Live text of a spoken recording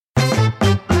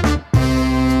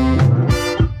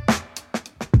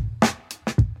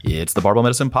It's the Barbell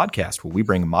Medicine Podcast, where we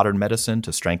bring modern medicine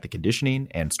to strength and conditioning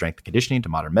and strength and conditioning to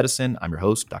modern medicine. I'm your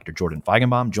host, Dr. Jordan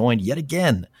Feigenbaum, joined yet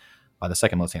again by the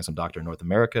second most handsome doctor in North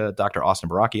America, Dr. Austin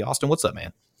Baraki. Austin, what's up,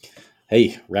 man?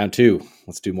 Hey, round two.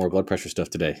 Let's do more blood pressure stuff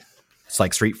today. It's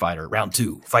like Street Fighter, round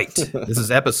two, fight. This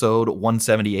is episode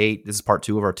 178. This is part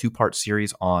two of our two-part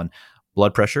series on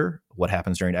blood pressure, what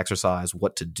happens during exercise,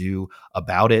 what to do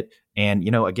about it. And,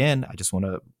 again, I just want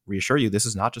to reassure you, this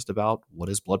is not just about what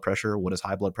is blood pressure, what is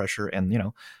high blood pressure, and,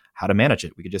 how to manage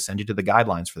it. We could just send you to the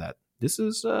guidelines for that. This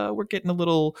is, we're getting a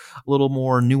little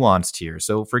more nuanced here.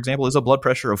 So, for example, is a blood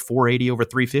pressure of 480 over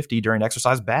 350 during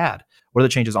exercise bad? What are the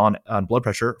changes on blood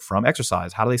pressure from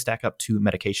exercise? How do they stack up to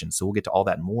medications? So we'll get to all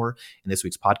that and more in this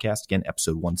week's podcast. Again,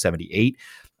 episode 178.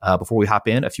 Before we hop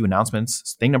in, a few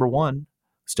announcements. Thing number one,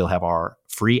 still have our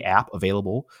free app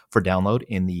available for download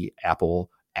in the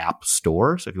Apple App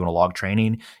Store. So if you want to log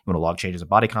training, you want to log changes of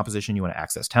body composition, you want to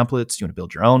access templates, you want to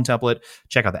build your own template,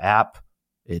 check out the app.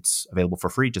 It's available for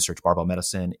free. Just search Barbell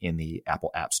Medicine in the Apple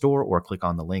App Store or click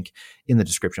on the link in the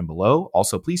description below.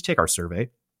 Also, please take our survey.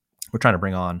 We're trying to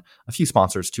bring on a few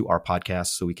sponsors to our podcast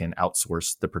so we can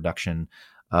outsource the production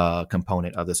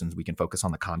component of this and we can focus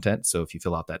on the content. So if you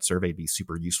fill out that survey, it'd be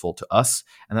super useful to us.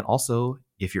 And then also,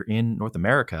 if you're in North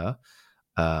America,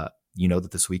 you know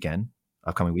that this weekend,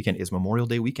 upcoming weekend, is Memorial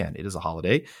Day weekend. It is a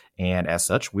holiday. And as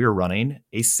such, we're running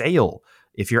a sale.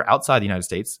 If you're outside the United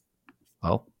States,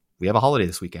 well, we have a holiday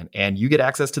this weekend and you get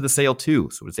access to the sale too.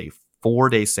 So it's a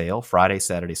 4-day sale, Friday,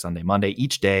 Saturday, Sunday, Monday.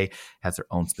 Each day has their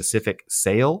own specific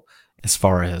sale. As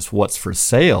far as what's for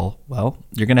sale, well,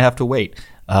 you're going to have to wait.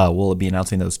 We'll be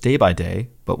announcing those day by day,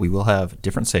 but we will have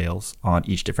different sales on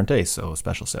each different day. So a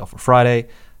special sale for Friday,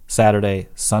 Saturday,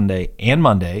 Sunday, and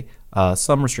Monday.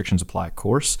 Some restrictions apply, of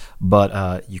course,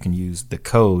 but you can use the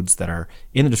codes that are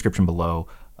in the description below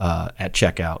at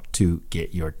checkout to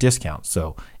get your discount.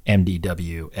 So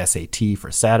MDWSAT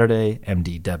for Saturday,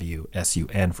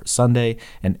 MDWSUN for Sunday,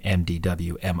 and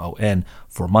MDWMON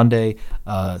for Monday.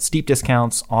 Steep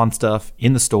discounts on stuff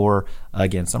in the store.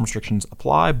 Again, some restrictions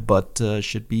apply, but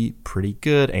should be pretty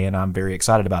good, and I'm very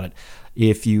excited about it.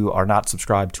 If you are not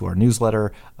subscribed to our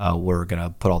newsletter, we're going to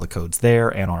put all the codes there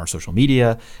and on our social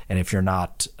media. And if you're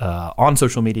not on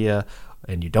social media,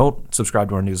 and you don't subscribe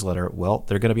to our newsletter, well,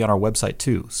 they're going to be on our website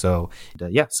too. So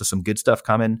so some good stuff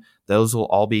coming. Those will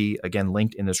all be, again,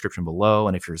 linked in the description below.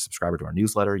 And if you're a subscriber to our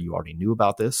newsletter, you already knew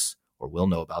about this or will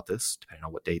know about this, depending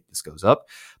on what date this goes up.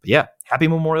 But happy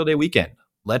Memorial Day weekend.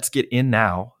 Let's get in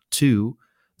now to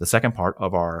the second part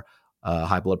of our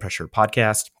high blood pressure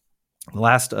podcast. The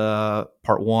last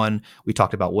part one, we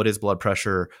talked about what is blood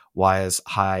pressure, why is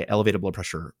elevated blood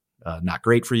pressure not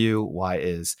great for you? Why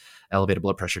is elevated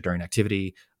blood pressure during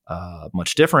activity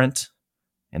much different?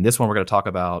 And this one, we're going to talk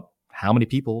about how many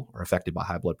people are affected by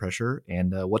high blood pressure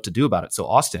and what to do about it. So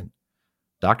Austin,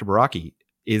 Dr. Baraki,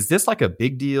 is this like a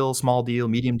big deal, small deal,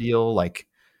 medium deal? Like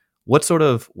what sort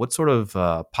of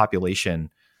population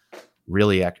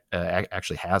really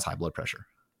actually has high blood pressure?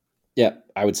 Yeah,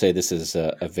 I would say this is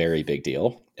a very big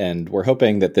deal. And we're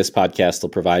hoping that this podcast will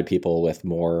provide people with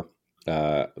more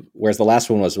whereas the last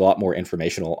one was a lot more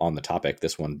informational on the topic,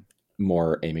 this one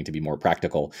more aiming to be more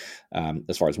practical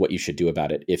as far as what you should do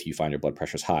about it if you find your blood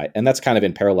pressure is high. And that's kind of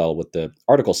in parallel with the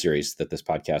article series that this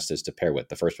podcast is to pair with.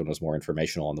 The first one was more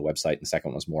informational on the website, and the second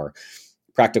one was more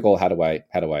practical. How do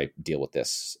I deal with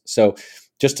this? So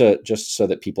just so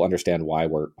that people understand why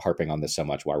we're harping on this so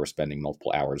much, why we're spending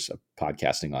multiple hours of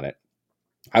podcasting on it.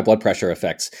 High blood pressure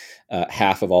affects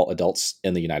half of all adults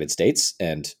in the United States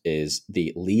and is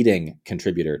the leading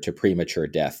contributor to premature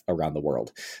death around the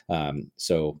world.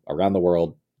 So around the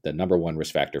world, the number one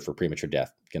risk factor for premature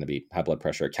death going to be high blood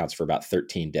pressure. Accounts for about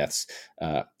 13 deaths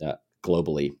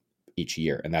globally each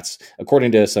year. And that's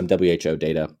according to some WHO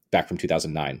data back from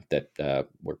 2009 that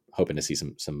we're hoping to see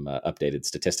some updated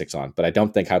statistics on. But I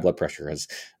don't think high blood pressure has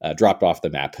dropped off the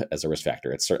map as a risk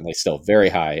factor. It's certainly still very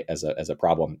high as a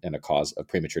problem and a cause of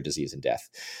premature disease and death.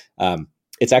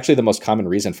 It's actually the most common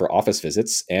reason for office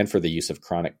visits and for the use of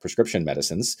chronic prescription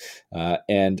medicines.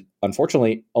 And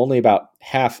unfortunately, only about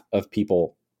half of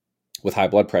people with high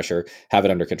blood pressure have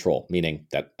it under control, meaning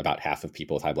that about half of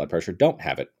people with high blood pressure don't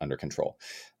have it under control.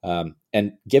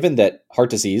 And given that heart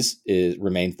disease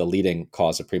remains the leading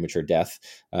cause of premature death,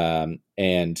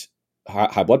 and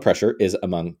high blood pressure is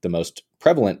among the most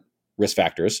prevalent risk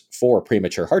factors for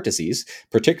premature heart disease,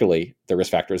 particularly the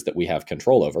risk factors that we have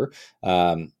control over,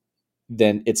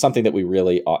 then it's something that we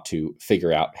really ought to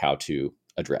figure out how to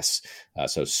address.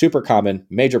 So super common,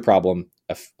 major problem.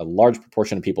 A large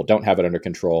proportion of people don't have it under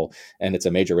control, and it's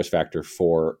a major risk factor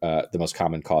for the most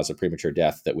common cause of premature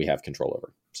death that we have control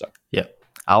over. So, yeah.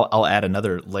 I'll add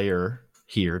another layer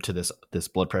here to this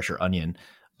blood pressure onion.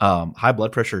 High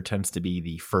blood pressure tends to be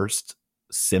the first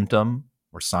symptom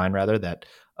or sign rather that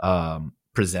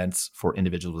presents for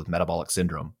individuals with metabolic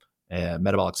syndrome.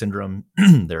 Metabolic syndrome,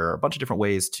 there are a bunch of different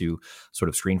ways to sort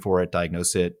of screen for it,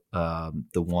 diagnose it.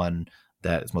 The one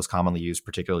that is most commonly used,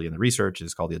 particularly in the research,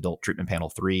 is called the Adult Treatment Panel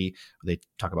 3. They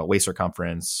talk about waist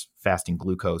circumference, fasting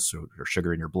glucose or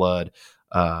sugar in your blood,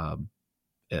 blood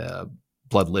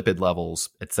lipid levels,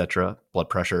 etc., blood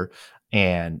pressure.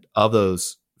 And of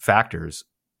those factors,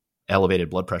 elevated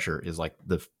blood pressure is like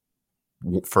the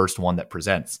first one that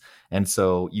presents. And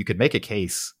so you could make a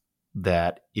case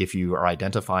that if you are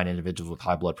identifying individuals with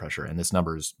high blood pressure, and this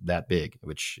number is that big,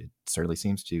 which it certainly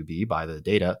seems to be by the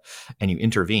data, and you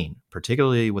intervene,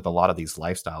 particularly with a lot of these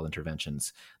lifestyle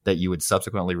interventions, that you would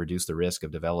subsequently reduce the risk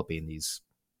of developing these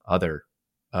other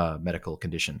medical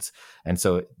conditions. And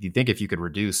so you think if you could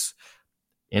reduce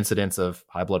incidence of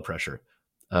high blood pressure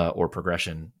or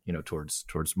progression, towards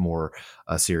more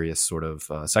serious sort of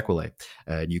sequelae,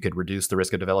 you could reduce the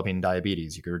risk of developing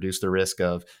diabetes. You could reduce the risk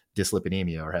of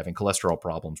dyslipidemia or having cholesterol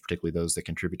problems, particularly those that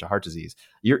contribute to heart disease.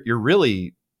 You're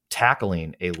really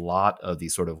tackling a lot of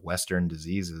these sort of Western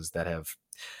diseases that have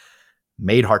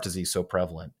made heart disease so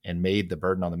prevalent and made the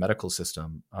burden on the medical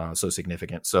system so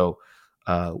significant. So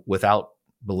without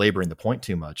belaboring the point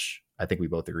too much, I think we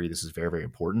both agree this is very, very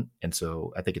important. And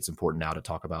so I think it's important now to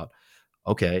talk about,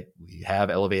 okay, we have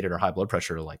elevated or high blood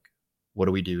pressure. Like, what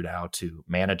do we do now to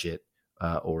manage it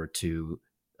or to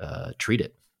treat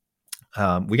it?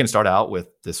 We can start out with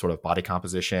this sort of body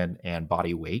composition and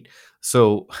body weight.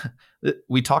 So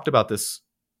we talked about this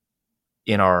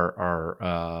in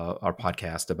our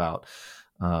podcast about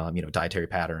dietary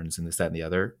patterns and this, that, and the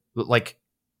other.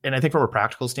 And I think from a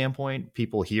practical standpoint,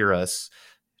 people hear us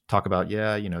talk about,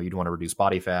 you'd want to reduce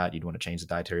body fat, you'd want to change the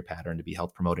dietary pattern to be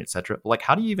health promoting, et cetera. Like,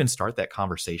 how do you even start that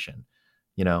conversation?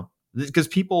 Because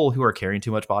people who are carrying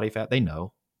too much body fat, they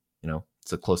know,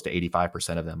 so close to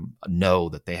 85% of them know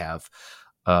that they have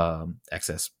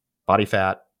excess body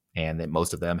fat, and that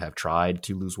most of them have tried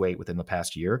to lose weight within the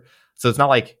past year. So it's not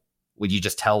like you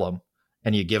just tell them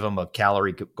and you give them a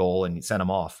calorie goal and you send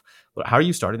them off. But how are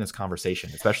you starting this conversation,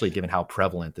 especially given how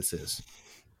prevalent this is?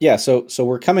 Yeah, so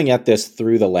we're coming at this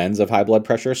through the lens of high blood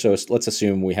pressure. So let's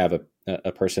assume we have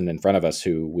a person in front of us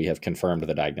who we have confirmed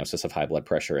the diagnosis of high blood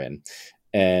pressure in.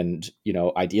 And,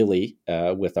 ideally,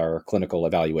 with our clinical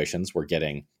evaluations, we're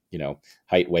getting,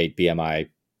 height, weight, BMI,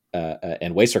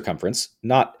 and waist circumference.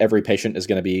 Not every patient is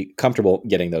going to be comfortable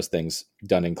getting those things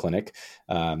done in clinic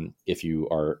if you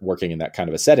are working in that kind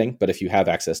of a setting. But if you have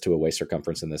access to a waist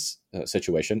circumference in this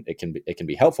situation, it can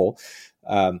be helpful.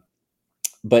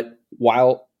 But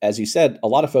while, as you said, a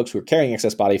lot of folks who are carrying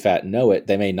excess body fat know it,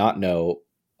 they may not know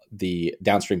the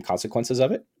downstream consequences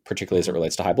of it, particularly as it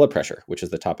relates to high blood pressure, which is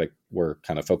the topic we're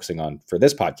kind of focusing on for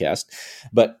this podcast.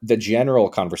 But the general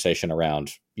conversation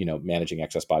around, managing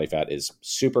excess body fat is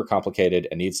super complicated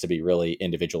and needs to be really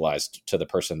individualized to the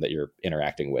person that you're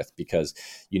interacting with, because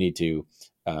you need to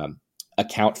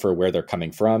account for where they're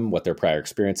coming from, what their prior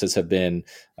experiences have been,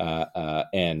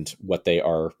 and what they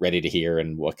are ready to hear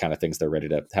and what kind of things they're ready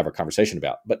to have a conversation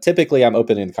about. But typically I'm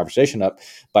opening the conversation up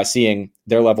by seeing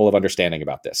their level of understanding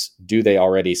about this. Do they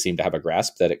already seem to have a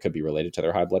grasp that it could be related to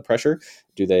their high blood pressure?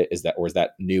 Is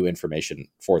that new information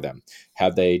for them?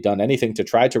 Have they done anything to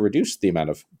try to reduce the amount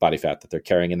of body fat that they're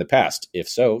carrying in the past? If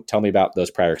so, tell me about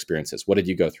those prior experiences. What did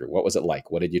you go through? What was it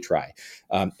like? What did you try?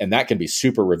 And that can be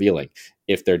super revealing.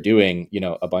 If they're doing,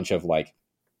 a bunch of like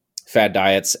fad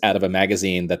diets out of a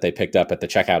magazine that they picked up at the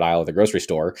checkout aisle of the grocery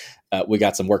store, we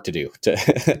got some work to do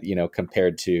to,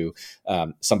 compared to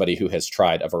somebody who has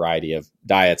tried a variety of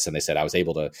diets and they said, I was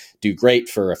able to do great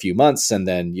for a few months. And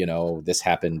then, this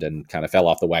happened and kind of fell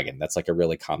off the wagon. That's like a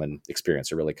really common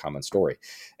experience, a really common story.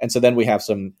 And so then we have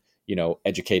some,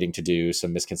 educating to do,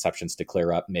 some misconceptions to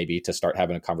clear up, maybe to start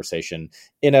having a conversation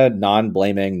in a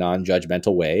non-blaming,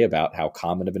 non-judgmental way about how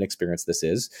common of an experience this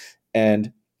is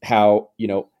and how,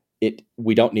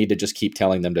 we don't need to just keep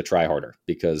telling them to try harder,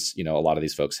 because, a lot of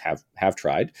these folks have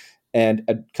tried.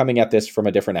 And coming at this from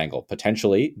a different angle,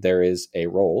 potentially there is a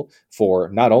role for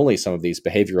not only some of these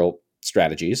behavioral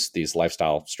strategies, these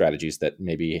lifestyle strategies that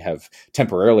maybe have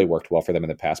temporarily worked well for them in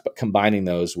the past, but combining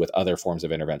those with other forms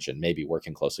of intervention, maybe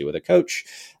working closely with a coach,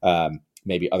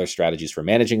 maybe other strategies for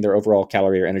managing their overall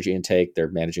calorie or energy intake.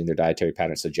 They're managing their dietary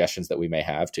pattern, suggestions that we may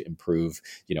have to improve,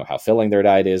 how filling their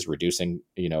diet is, reducing,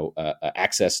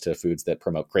 access to foods that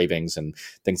promote cravings and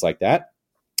things like that.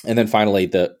 And then finally,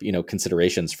 the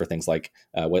considerations for things like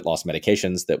weight loss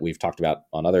medications that we've talked about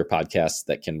on other podcasts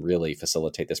that can really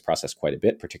facilitate this process quite a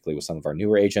bit, particularly with some of our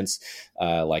newer agents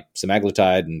like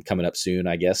semaglutide and coming up soon,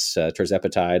 I guess,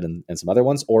 tirzepatide and some other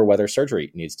ones, or whether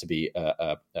surgery needs to be,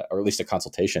 or at least a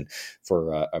consultation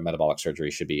for a metabolic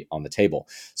surgery should be on the table.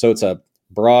 So it's a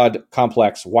broad,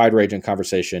 complex, wide-ranging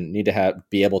conversation. Need to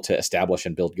be able to establish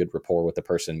and build good rapport with the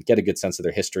person, get a good sense of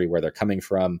their history, where they're coming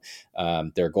from,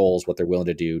 their goals, what they're willing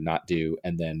to do, not do,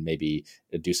 and then maybe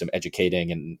do some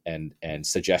educating and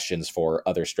suggestions for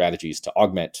other strategies to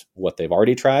augment what they've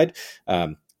already tried,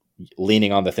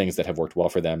 leaning on the things that have worked well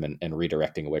for them and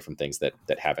redirecting away from things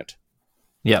that haven't.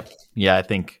 Yeah. I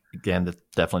think, again, that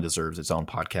definitely deserves its own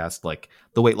podcast, like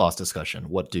the weight loss discussion,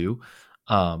 what do.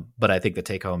 But I think the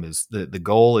take home is the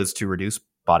goal is to reduce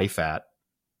body fat,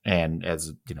 and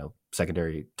as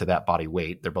secondary to that, body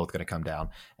weight. They're both going to come down,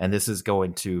 and this is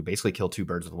going to basically kill two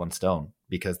birds with one stone,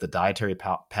 because the dietary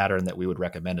pattern that we would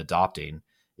recommend adopting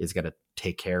is going to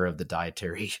take care of the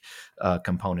dietary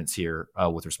components here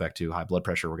with respect to high blood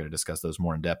pressure. We're going to discuss those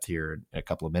more in depth here in a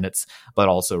couple of minutes, but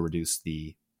also reduce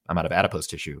the amount of adipose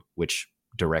tissue, which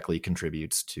directly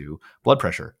contributes to blood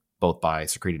pressure, both by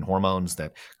secreting hormones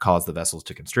that cause the vessels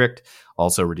to constrict,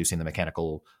 also reducing the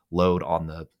mechanical load on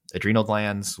the adrenal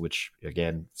glands, which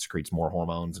again secretes more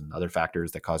hormones and other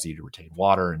factors that cause you to retain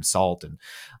water and salt, and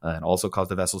also cause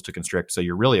the vessels to constrict. So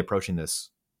you're really approaching this.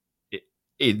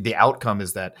 The outcome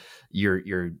is that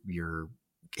you're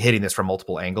hitting this from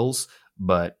multiple angles,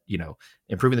 but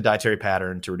improving the dietary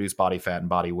pattern to reduce body fat and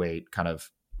body weight, kind of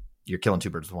you're killing two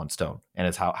birds with one stone. And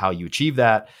it's how you achieve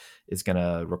that is going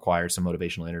to require some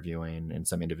motivational interviewing and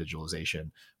some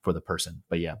individualization for the person.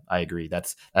 But yeah, I agree.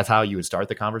 That's how you would start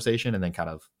the conversation and then kind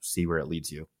of see where it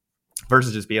leads you,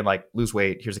 versus just being like, lose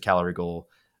weight, here's a calorie goal,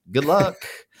 good luck.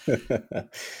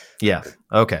 Yeah.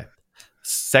 Okay.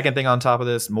 Second thing on top of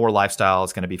this, more lifestyle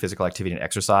is going to be physical activity and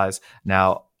exercise.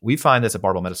 Now, we find this at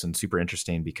Barbell Medicine super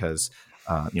interesting because,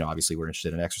 obviously we're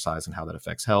interested in exercise and how that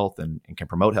affects health and can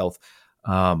promote health.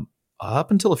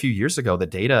 Up until a few years ago, the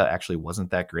data actually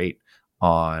wasn't that great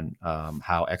on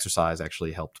how exercise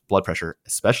actually helped blood pressure,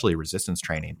 especially resistance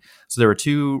training. So there were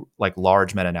two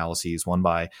large meta-analyses, one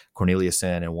by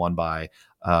Corneliuson and one by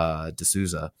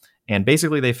D'Souza. And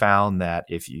basically they found that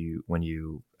when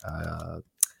you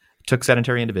took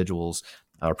sedentary individuals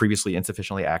or previously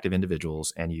insufficiently active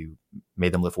individuals and you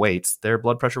made them lift weights, their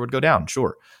blood pressure would go down,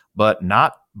 sure, but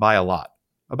not by a lot,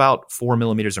 about 4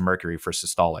 millimeters of mercury for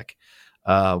systolic.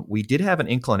 We did have an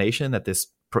inclination that this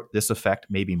effect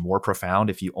may be more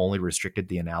profound if you only restricted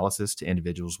the analysis to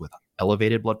individuals with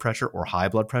elevated blood pressure or high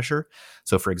blood pressure.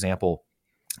 So, for example,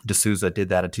 D'Souza did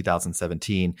that in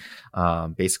 2017,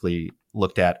 basically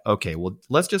looked at, okay, well,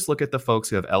 let's just look at the folks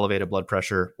who have elevated blood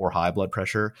pressure or high blood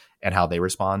pressure and how they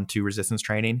respond to resistance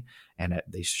training. And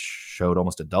they showed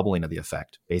almost a doubling of the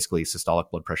effect. Basically, systolic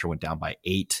blood pressure went down by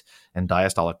 8 and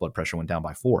diastolic blood pressure went down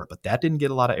by 4, but that didn't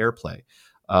get a lot of airplay.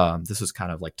 This was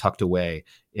kind of tucked away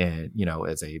in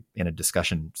a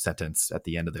discussion sentence at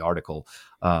the end of the article.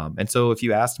 And so if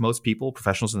you asked most people,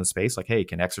 professionals in the space, hey,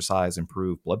 can exercise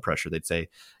improve blood pressure? They'd say,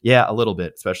 yeah, a little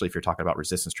bit, especially if you're talking about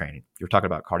resistance training. If you're talking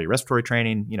about cardiorespiratory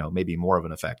training, maybe more of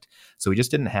an effect. So we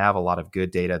just didn't have a lot of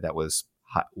good data that was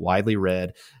widely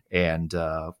read and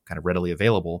kind of readily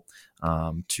available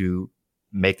to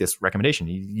make this recommendation.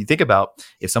 You think about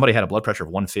if somebody had a blood pressure of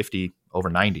 150 over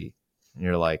 90, and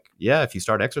you're like, yeah, if you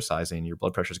start exercising, your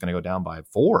blood pressure is going to go down by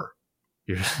 4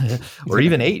 or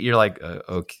even 8. You're like,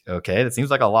 okay, that seems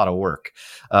like a lot of work.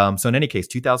 So in any case,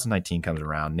 2019 comes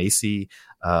around. Nacy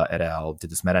et al. Did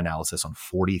this meta-analysis on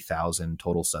 40,000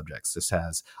 total subjects. This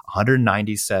has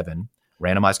 197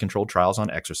 randomized controlled trials on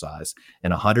exercise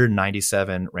and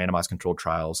 197 randomized controlled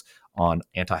trials on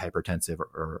antihypertensive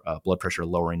or blood pressure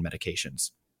lowering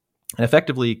medications, and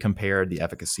effectively compared the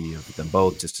efficacy of them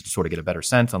both just to sort of get a better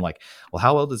sense on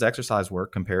how well does exercise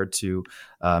work compared to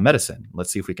medicine?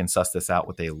 Let's see if we can suss this out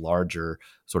with a larger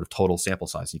sort of total sample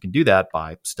size. You can do that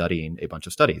by studying a bunch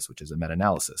of studies, which is a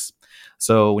meta-analysis.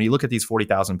 So when you look at these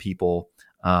 40,000 people,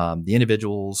 the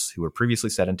individuals who were previously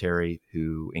sedentary,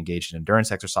 who engaged in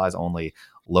endurance exercise only,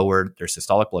 lowered their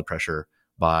systolic blood pressure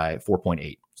by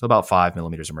 4.8. So about 5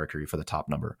 millimeters of mercury for the top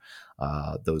number.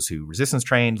 Those who resistance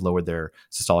trained lowered their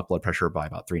systolic blood pressure by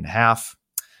about 3.5.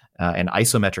 And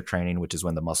isometric training, which is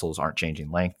when the muscles aren't changing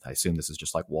length. I assume this is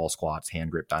just like wall squats, hand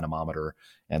grip dynamometer,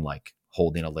 and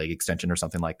holding a leg extension or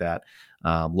something like that.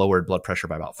 Lowered blood pressure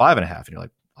by about 5.5. And you're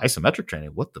like, isometric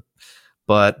training, what the?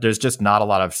 But there's just not a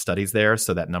lot of studies there.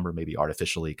 So that number may be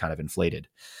artificially kind of inflated.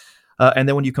 And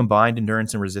then when you combined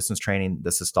endurance and resistance training,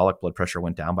 the systolic blood pressure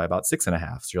went down by about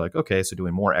 6.5. So you're like, okay, so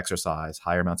doing more exercise,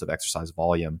 higher amounts of exercise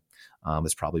volume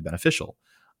is probably beneficial.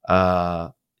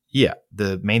 Yeah,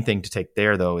 the main thing to take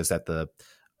there, though, is that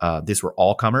these were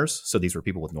all comers. So these were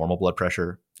people with normal blood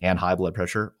pressure and high blood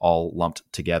pressure all lumped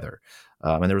together.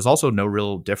 And there was also no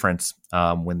real difference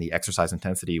when the exercise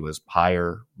intensity was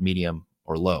higher, medium,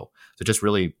 or low. So it just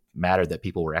really mattered that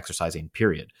people were exercising,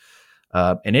 period.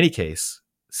 In any case,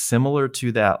 similar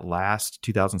to that last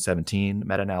 2017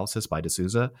 meta-analysis by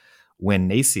D'Souza, when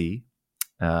NACI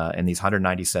and these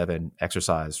 197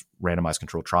 exercise randomized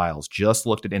controlled trials just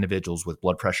looked at individuals with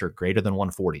blood pressure greater than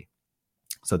 140.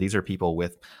 So these are people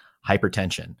with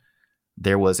hypertension.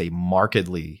 There was a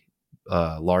markedly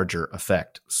larger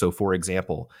effect. So for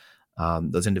example,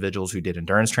 those individuals who did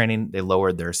endurance training, they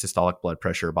lowered their systolic blood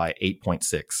pressure by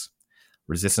 8.6.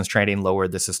 Resistance training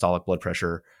lowered the systolic blood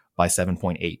pressure by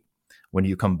 7.8. When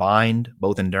you combined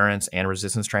both endurance and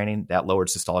resistance training, that lowered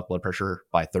systolic blood pressure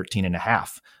by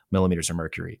 13.5 millimeters of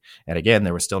mercury. And again,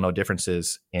 there were still no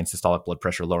differences in systolic blood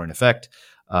pressure lowering effect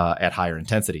at higher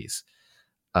intensities.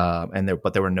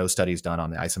 But there were no studies done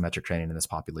on the isometric training in this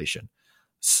population.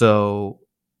 So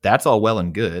that's all well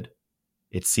and good.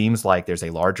 It seems like there's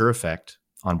a larger effect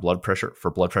on blood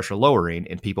pressure lowering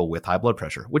in people with high blood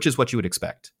pressure, which is what you would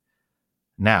expect.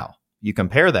 Now, you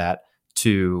compare that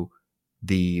to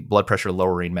the blood pressure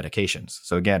lowering medications.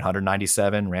 So again,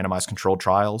 197 randomized controlled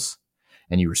trials,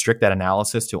 and you restrict that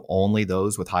analysis to only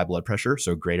those with high blood pressure,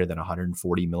 so greater than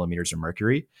 140 millimeters of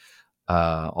mercury,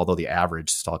 although the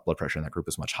average systolic blood pressure in that group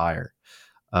is much higher.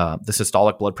 The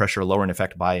systolic blood pressure lowering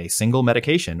effect by a single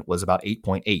medication was about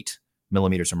 8.8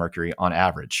 millimeters of mercury on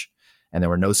average. And there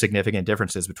were no significant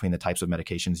differences between the types of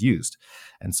medications used.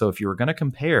 And so if you were going to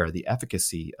compare the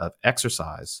efficacy of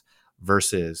exercise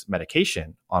versus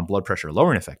medication on blood pressure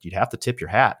lowering effect, you'd have to tip your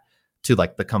hat to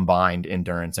like the combined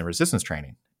endurance and resistance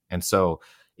training. And so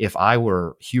if I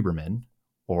were Huberman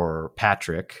or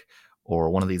Patrick or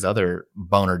one of these other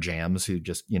boner jams who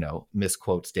just,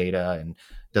 misquotes data and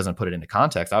doesn't put it into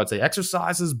context, I would say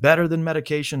exercise is better than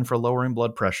medication for lowering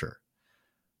blood pressure.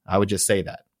 I would just say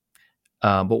that.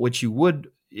 But what you would,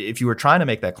 if you were trying to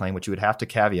make that claim, what you would have to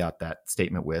caveat that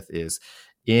statement with is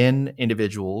in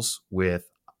individuals with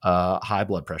high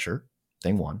blood pressure,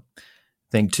 thing one.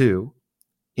 Thing two,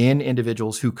 in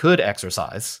individuals who could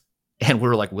exercise and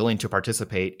were like willing to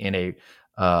participate in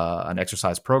an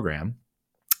exercise program,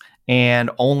 and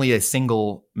only a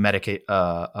single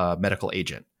medical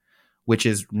agent, which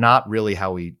is not really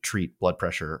how we treat blood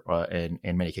pressure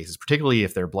in many cases, particularly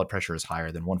if their blood pressure is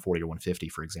higher than 140 or 150,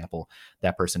 for example.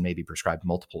 That person may be prescribed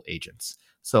multiple agents.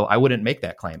 So I wouldn't make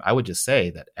that claim. I would just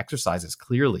say that exercise is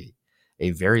clearly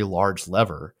a very large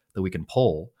lever that we can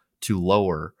pull to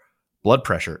lower blood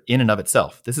pressure in and of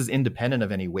itself. This is independent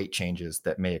of any weight changes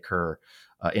that may occur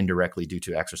indirectly due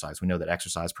to exercise. We know that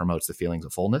exercise promotes the feelings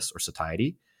of fullness or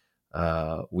satiety.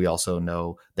 We also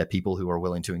know that people who are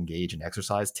willing to engage in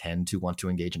exercise tend to want to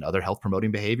engage in other health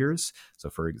promoting behaviors. So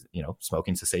for,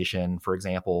 smoking cessation, for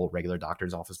example, regular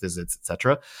doctor's office visits,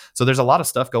 etc. So there's a lot of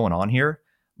stuff going on here,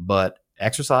 but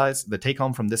exercise, the take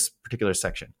home from this particular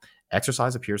section,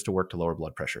 exercise appears to work to lower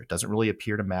blood pressure. It doesn't really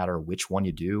appear to matter which one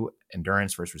you do,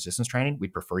 endurance versus resistance training.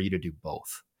 We'd prefer you to do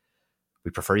both.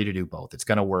 It's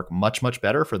going to work much, much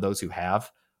better for those who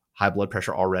have high blood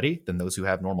pressure already than those who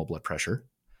have normal blood pressure.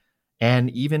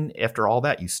 And even after all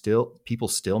that, people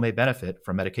still may benefit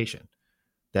from medication.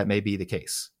 That may be the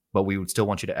case, but we would still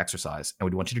want you to exercise, and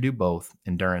we'd want you to do both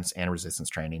endurance and resistance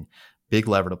training. Big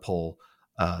lever to pull.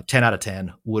 10 out of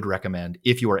 10 would recommend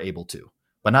if you are able to,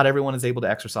 but not everyone is able to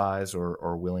exercise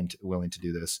or willing to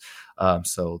do this.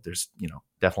 So there's,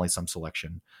 definitely some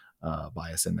selection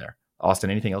bias in there.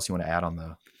 Austin, anything else you want to add on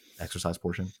the exercise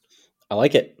portion? I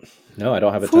like it. No, I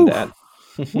don't have a ton to add.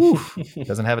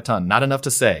 Doesn't have a ton. Not enough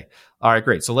to say. All right,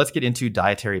 great. So let's get into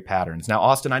dietary patterns. Now,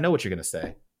 Austin, I know what you're going to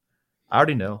say. I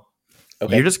already know.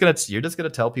 Okay. You're just gonna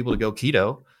tell people to go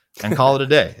keto and call it a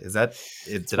day.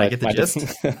 Did I get the gist?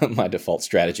 My default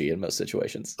strategy in most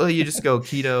situations. Well, you just go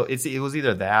keto. It was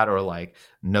either that or like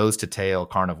nose to tail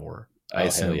carnivore. I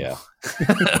assume. Hell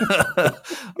yeah.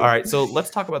 All right. So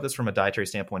let's talk about this from a dietary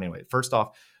standpoint. Anyway, first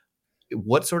off,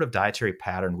 what sort of dietary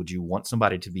pattern would you want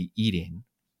somebody to be eating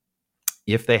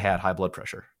if they had high blood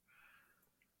pressure?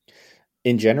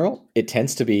 In general, it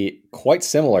tends to be quite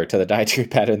similar to the dietary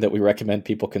pattern that we recommend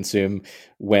people consume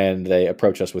when they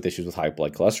approach us with issues with high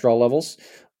blood cholesterol levels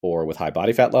or with high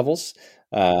body fat levels.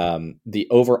 The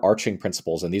overarching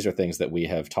principles, and these are things that we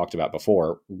have talked about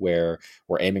before, where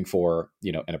we're aiming for,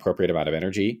 an appropriate amount of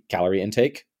energy, calorie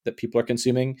intake that people are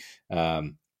consuming.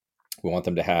 We want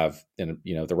them to have,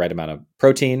 the right amount of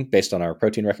protein based on our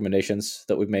protein recommendations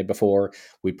that we've made before.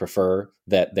 We prefer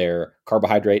that their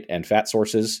carbohydrate and fat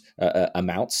sources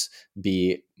amounts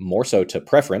be more so to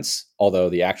preference, although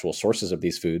the actual sources of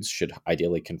these foods should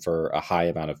ideally confer a high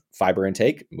amount of fiber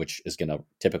intake, which is going to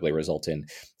typically result in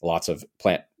lots of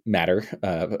plant matter,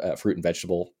 fruit and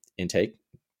vegetable intake,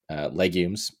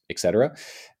 legumes, etc.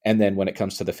 And then when it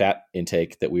comes to the fat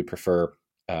intake, that we prefer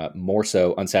more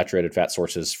so unsaturated fat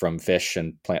sources from fish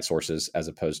and plant sources, as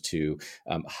opposed to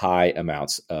high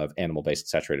amounts of animal-based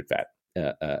saturated fat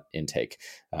intake.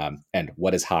 And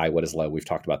what is high, what is low? We've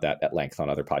talked about that at length on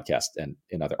other podcasts and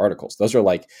in other articles. Those are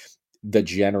like the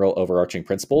general overarching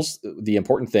principles. The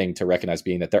important thing to recognize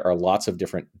being that there are lots of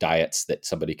different diets that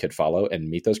somebody could follow and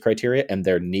meet those criteria, and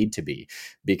there need to be,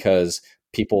 because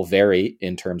people vary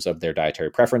in terms of their dietary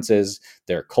preferences,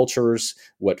 their cultures,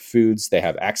 what foods they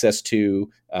have access to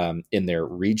in their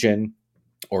region,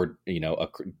 or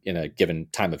in a given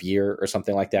time of year or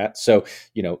something like that. So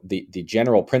the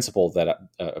general principles that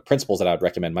I would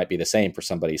recommend might be the same for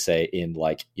somebody, say in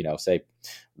say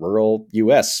rural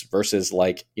US versus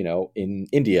in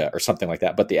India or something like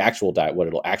that. But the actual diet, what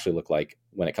it'll actually look like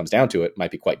when it comes down to it,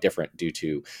 might be quite different due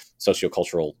to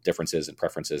sociocultural differences and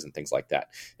preferences and things like that.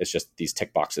 It's just these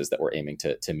tick boxes that we're aiming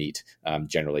to meet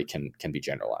generally can be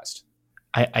generalized.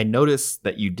 I noticed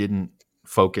that you didn't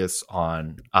focus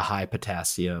on a high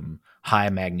potassium, high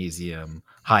magnesium,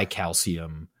 high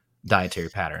calcium dietary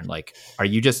pattern. Like, are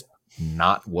you just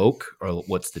not woke, or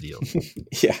what's the deal?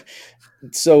 Yeah.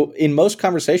 So in most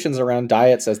conversations around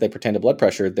diets as they pertain to blood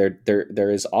pressure,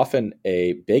 there is often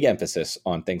a big emphasis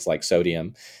on things like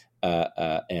sodium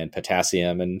and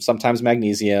potassium, and sometimes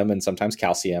magnesium, and sometimes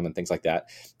calcium, and things like that.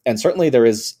 And certainly there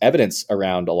is evidence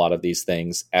around a lot of these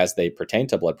things as they pertain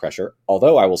to blood pressure.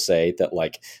 Although I will say that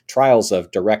trials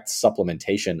of direct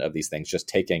supplementation of these things, just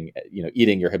taking,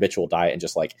 eating your habitual diet and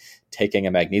just taking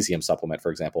a magnesium supplement,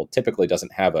 for example, typically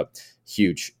doesn't have a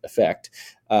huge effect.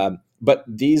 But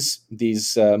these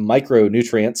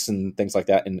micronutrients and things like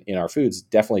that in our foods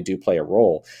definitely do play a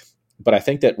role. But I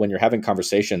think that when you're having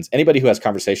conversations, anybody who has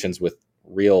conversations with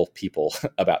real people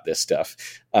about this stuff,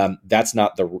 that's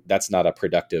not a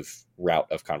productive route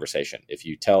of conversation. If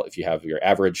you have your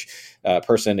average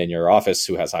person in your office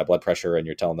who has high blood pressure, and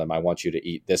you're telling them, I want you to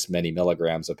eat this many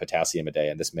milligrams of potassium a day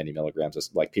and this many milligrams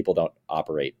of, people don't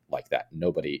operate like that.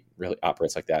 Nobody really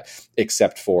operates like that,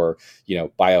 except for,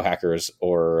 biohackers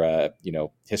or,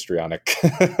 histrionic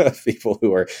people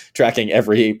who are tracking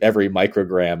every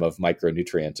microgram of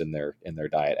micronutrient in their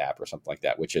diet app or something like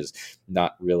that, which is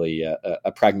not really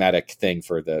a pragmatic thing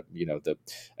for the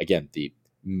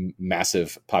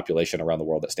massive population around the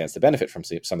world that stands to benefit from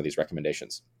some of these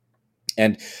recommendations.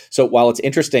 And so while it's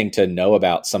interesting to know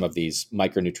about some of these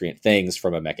micronutrient things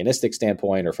from a mechanistic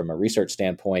standpoint or from a research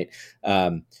standpoint,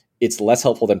 it's less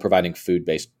helpful than providing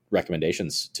food-based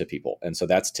recommendations to people. And so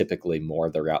that's typically more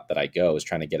the route that I go, is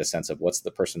trying to get a sense of what's the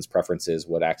person's preferences,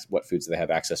 what foods do they have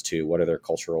access to, what are their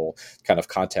cultural kind of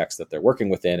context that they're working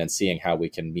within, and seeing how we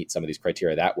can meet some of these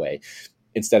criteria that way,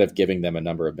 instead of giving them a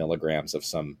number of milligrams of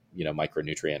some,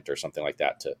 micronutrient or something like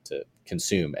that to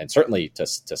consume, and certainly to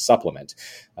supplement.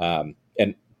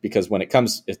 And because when it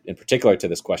comes in particular to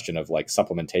this question of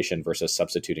supplementation versus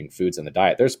substituting foods in the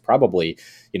diet, there's probably,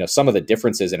 some of the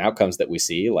differences in outcomes that we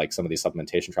see, some of these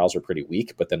supplementation trials are pretty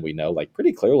weak, but then we know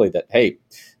pretty clearly that, hey,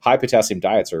 high potassium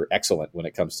diets are excellent when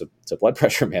it comes to blood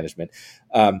pressure management.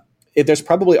 There's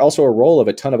probably also a role of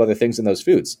a ton of other things in those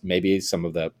foods. Maybe some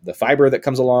of the fiber that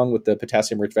comes along with the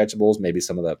potassium-rich vegetables, maybe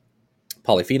some of the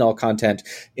polyphenol content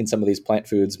in some of these plant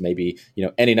foods, maybe,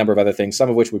 any number of other things, some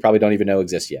of which we probably don't even know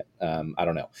exist yet. I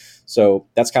don't know. So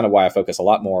that's kind of why I focus a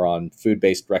lot more on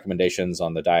food-based recommendations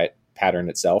on the diet pattern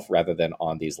itself, rather than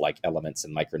on these elements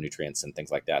and micronutrients and things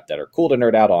like that are cool to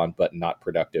nerd out on, but not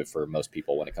productive for most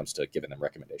people when it comes to giving them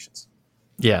recommendations.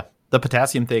 Yeah. The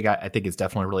potassium thing, I think, is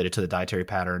definitely related to the dietary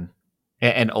pattern,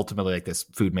 and ultimately this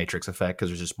food matrix effect, because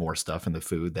there's just more stuff in the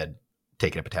food than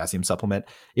taking a potassium supplement.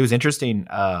 It was interesting.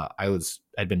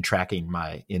 I'd been tracking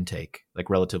my intake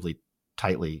relatively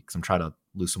tightly, because I'm trying to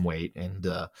lose some weight and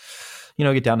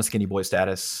get down to skinny boy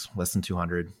status, less than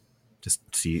 200, just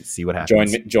see what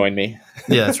happens. Join me.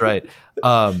 Yeah, that's right.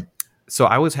 So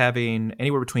I was having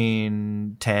anywhere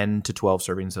between 10 to 12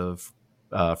 servings of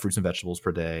fruits and vegetables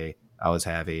per day. I was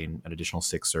having an additional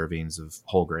 6 servings of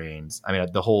whole grains. I mean,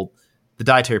 the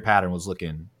dietary pattern was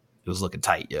looking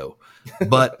tight, yo.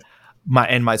 But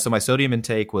my sodium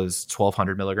intake was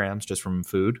 1,200 milligrams just from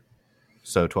food.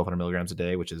 So 1,200 milligrams a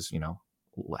day, which is,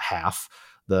 half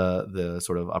the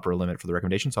sort of upper limit for the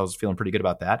recommendation. So I was feeling pretty good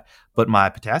about that. But my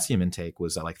potassium intake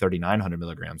was at like 3,900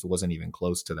 milligrams. It wasn't even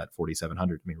close to that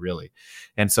 4,700. I mean, really.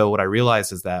 And so what I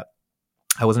realized is that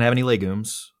I wasn't having any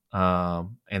legumes.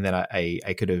 And then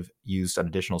I could have used an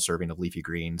additional serving of leafy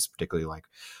greens, particularly like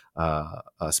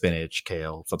spinach,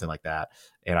 kale, something like that.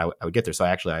 And I would get there. So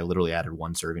I literally added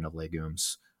one serving of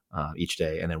legumes each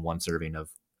day, and then one serving of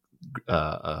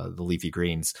the leafy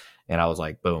greens. And I was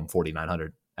like, boom,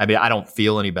 4,900. I mean, I don't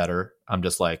feel any better. I'm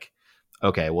just like,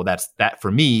 okay, well, that's that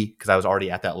for me, because I was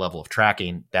already at that level of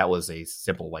tracking. That was a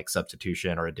simple like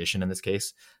substitution or addition in this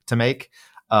case to make.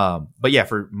 But yeah,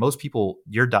 for most people,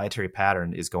 your dietary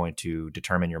pattern is going to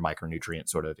determine your micronutrient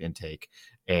sort of intake.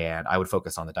 And I would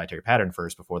focus on the dietary pattern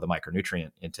first before the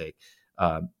micronutrient intake.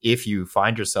 If you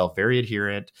find yourself very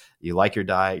adherent, you like your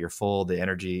diet, you're full, the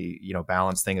energy,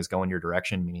 balance thing is going your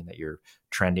direction, meaning that you're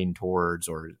trending towards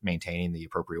or maintaining the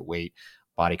appropriate weight,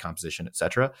 body composition, et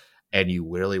cetera, and you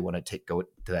really want to go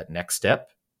to that next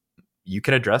step, you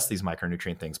can address these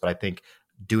micronutrient things. But I think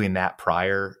doing that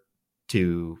prior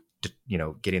to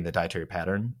getting the dietary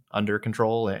pattern under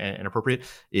control and appropriate,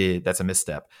 that's a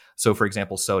misstep. So for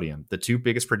example, sodium, the two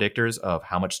biggest predictors of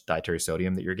how much dietary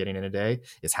sodium that you're getting in a day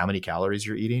is how many calories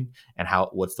you're eating and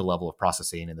what's the level of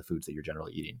processing in the foods that you're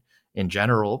generally eating. In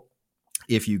general,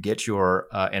 if you get your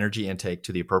energy intake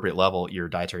to the appropriate level, your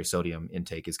dietary sodium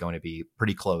intake is going to be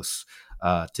pretty close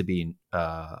to being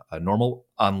normal,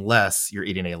 unless you're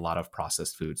eating a lot of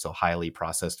processed foods. So highly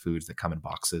processed foods that come in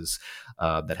boxes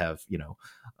that have,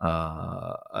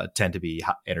 tend to be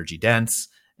energy dense,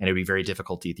 and it'd be very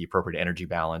difficult to eat the appropriate energy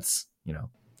balance,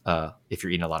 if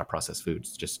you're eating a lot of processed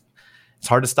foods. It's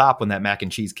hard to stop when that mac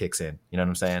and cheese kicks in. You know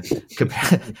what I'm saying?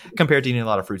 Compared to eating a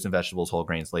lot of fruits and vegetables, whole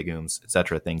grains, legumes, et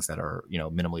cetera, things that are,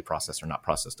 minimally processed or not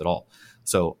processed at all.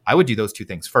 So I would do those two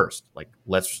things first. Like,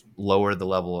 let's lower the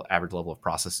average level of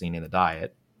processing in the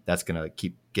diet. That's going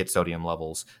to get sodium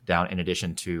levels down, in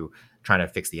addition to trying to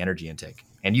fix the energy intake.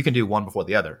 And you can do one before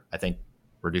the other. I think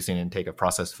reducing intake of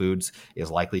processed foods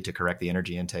is likely to correct the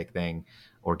energy intake thing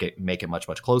or make it much,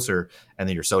 much closer. And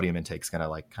then your sodium intake is going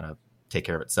to kind of take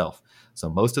care of itself. So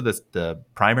most of the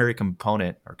primary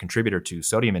component or contributor to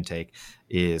sodium intake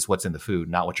is what's in the food,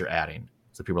 not what you're adding.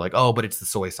 So people are like, oh, but it's the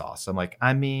soy sauce. I'm like,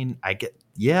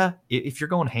 if you're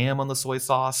going ham on the soy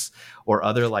sauce or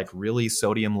other like really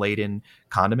sodium laden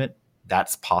condiment,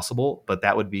 that's possible, but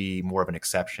that would be more of an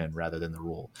exception rather than the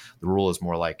rule. The rule is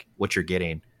more like what you're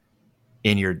getting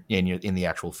in the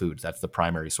actual foods. That's the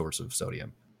primary source of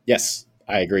sodium. Yes.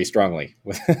 I agree strongly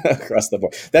across the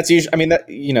board. That's usually, I mean, that,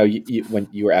 when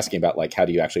you were asking about like, how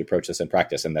do you actually approach this in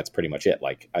practice? And that's pretty much it.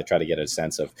 Like, I try to get a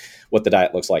sense of what the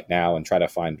diet looks like now and try to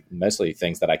find mostly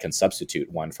things that I can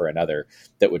substitute one for another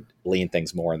that would lean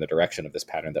things more in the direction of this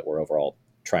pattern that we're overall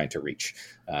trying to reach.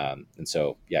 And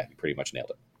so, yeah, you pretty much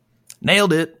nailed it.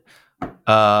 Nailed it.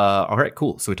 All right,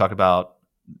 cool. So we talked about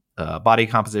body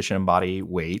composition and body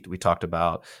weight. We talked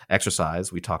about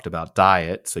exercise. We talked about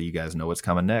diet. So you guys know what's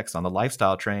coming next on the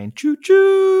lifestyle train. Choo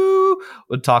choo.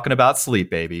 We're talking about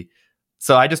sleep, baby.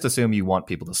 So I just assume you want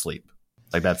people to sleep.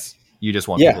 Like you just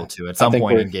want people to at some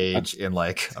point engage in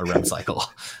like a REM cycle.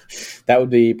 That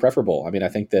would be preferable. I mean, I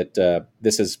think that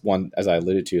this is one, as I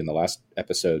alluded to in the last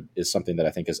episode, is something that I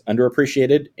think is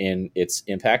underappreciated in its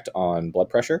impact on blood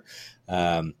pressure.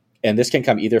 And this can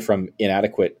come either from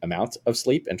inadequate amount of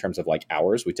sleep in terms of like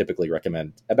hours. We typically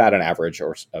recommend about an average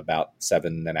or about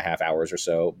 7.5 hours or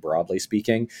so, broadly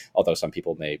speaking, although some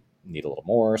people may need a little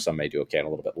more. Some may do okay on a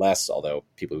little bit less, although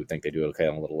people who think they do okay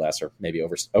on a little less are maybe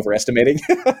overestimating.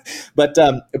 But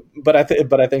I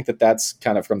think that that's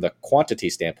kind of from the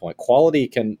quantity standpoint. Quality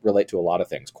can relate to a lot of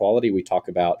things. Quality, we talk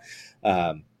about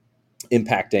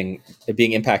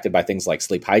being impacted by things like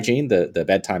sleep hygiene, the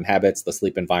bedtime habits, the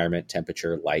sleep environment,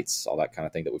 temperature, lights, all that kind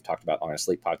of thing that we've talked about on our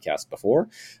sleep podcast before.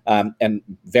 And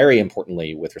very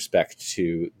importantly, with respect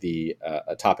to the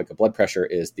topic of blood pressure,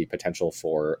 is the potential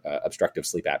for obstructive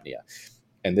sleep apnea.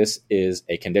 And this is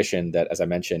a condition that, as I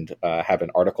mentioned, have an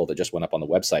article that just went up on the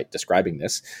website describing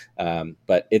this.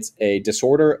 But it's a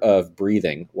disorder of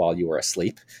breathing while you are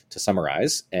asleep, to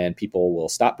summarize. And people will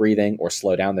stop breathing or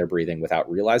slow down their breathing without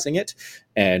realizing it.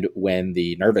 And when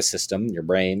the nervous system, your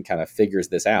brain, kind of figures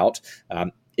this out,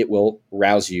 it will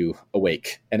rouse you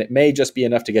awake. And it may just be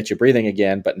enough to get you breathing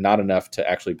again, but not enough to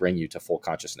actually bring you to full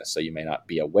consciousness. So you may not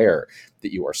be aware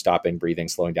that you are stopping breathing,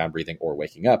 slowing down breathing, or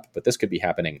waking up. But this could be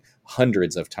happening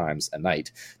hundreds of times a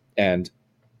night. And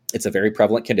It's a very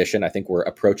prevalent condition. I think we're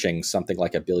approaching something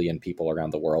like 1 billion people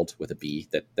around the world with a B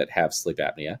that have sleep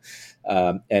apnea.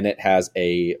 And it has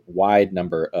a wide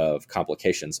number of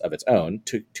complications of its own,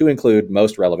 to include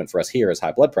most relevant for us here is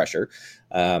high blood pressure.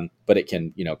 But it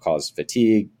can, cause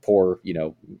fatigue, poor,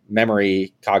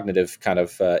 memory, cognitive kind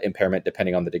of impairment,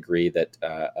 depending on the degree that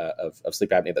of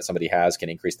sleep apnea that somebody has, can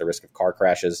increase the risk of car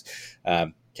crashes,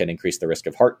 can increase the risk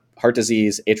of heart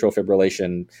disease, atrial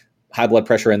fibrillation, high blood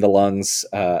pressure in the lungs,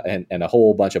 and a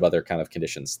whole bunch of other kind of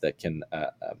conditions that can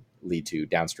lead to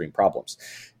downstream problems.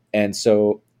 And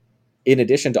so in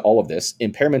addition to all of this,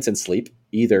 impairments in sleep,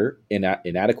 either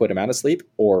inadequate amount of sleep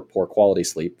or poor quality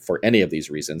sleep for any of these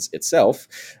reasons itself,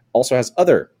 also has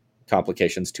other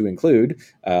complications, to include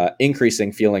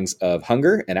increasing feelings of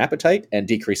hunger and appetite and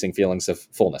decreasing feelings of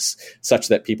fullness, such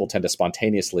that people tend to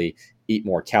spontaneously eat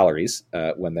more calories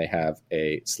when they have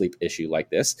a sleep issue like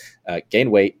this,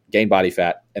 gain weight, gain body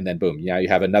fat, and then boom, now you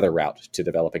have another route to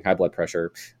developing high blood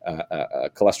pressure,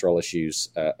 cholesterol issues,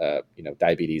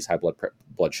 diabetes, high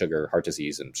blood sugar, heart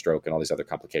disease, and stroke, and all these other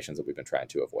complications that we've been trying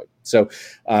to avoid. So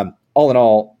all in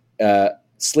all,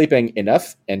 sleeping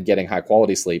enough and getting high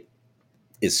quality sleep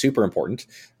is super important,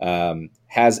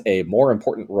 has a more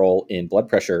important role in blood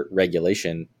pressure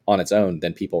regulation on its own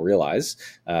than people realize.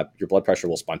 Your blood pressure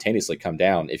will spontaneously come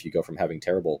down if you go from having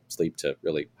terrible sleep to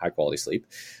really high quality sleep.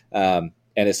 And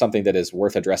it's something that is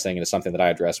worth addressing, and it's something that I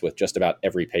address with just about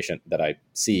every patient that I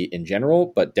see in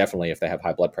general, but definitely if they have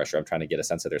high blood pressure, I'm trying to get a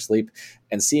sense of their sleep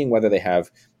and seeing whether they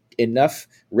have enough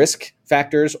risk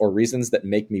factors or reasons that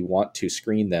make me want to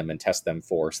screen them and test them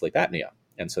for sleep apnea.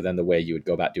 And so then the way you would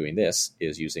go about doing this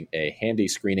is using a handy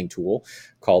screening tool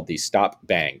called the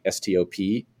STOP-BANG,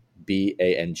 STOP-BANG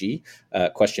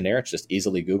questionnaire. It's just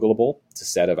easily Googleable. It's a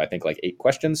set of, I think, like 8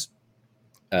 questions.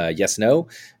 Yes, no.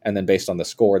 And then based on the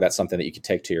score, that's something that you could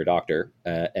take to your doctor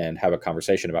and have a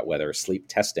conversation about whether sleep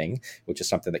testing, which is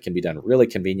something that can be done really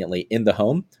conveniently in the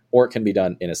home, or it can be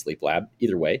done in a sleep lab.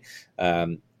 Either way,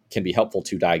 can be helpful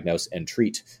to diagnose and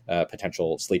treat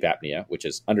potential sleep apnea, which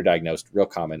is underdiagnosed, real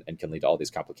common, and can lead to all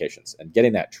these complications. And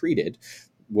getting that treated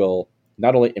will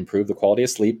not only improve the quality of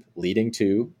sleep, leading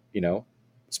to,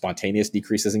 spontaneous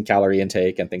decreases in calorie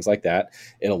intake and things like that.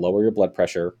 It'll lower your blood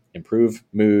pressure, improve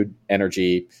mood,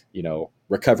 energy,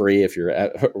 recovery if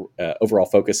your overall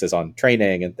focus is on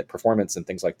training and the performance and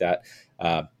things like that.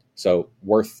 So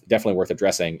definitely worth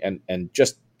addressing. And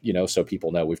just, so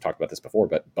people know, we've talked about this before,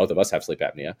 but both of us have sleep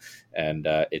apnea, and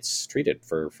it's treated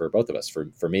for both of us.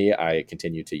 For me, I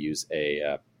continue to use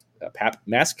a PAP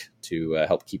mask to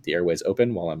help keep the airways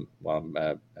open while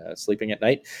I'm sleeping at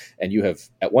night. And you have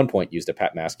at one point used a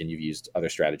PAP mask, and you've used other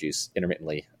strategies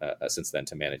intermittently since then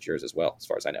to manage yours as well, as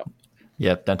far as I know.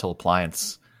 Yeah, dental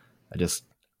appliance.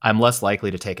 I'm less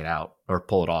likely to take it out or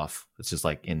pull it off. It's just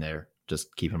like in there,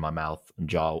 just keeping my mouth and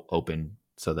jaw open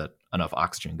so that enough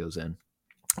oxygen goes in.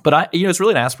 But it's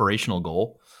really an aspirational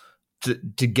goal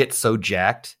to get so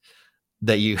jacked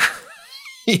that you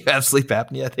you have sleep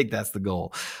apnea. I think that's the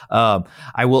goal.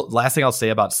 Last thing I'll say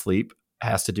about sleep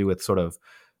has to do with sort of,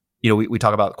 we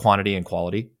talk about quantity and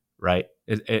quality, right?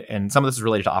 And some of this is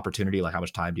related to opportunity, like how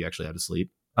much time do you actually have to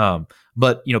sleep?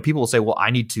 But people will say, well,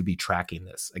 I need to be tracking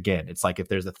this. Again, it's like if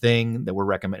there's a thing that we're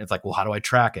recommending, it's like, well, how do I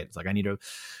track it? It's like I need a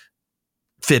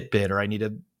Fitbit, or I need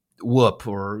a Whoop,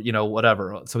 or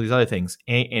whatever. So these other things,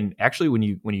 and actually, when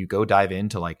you go dive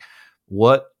into like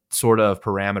what sort of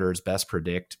parameters best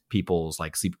predict people's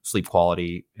like sleep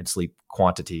quality and sleep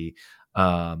quantity,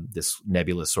 this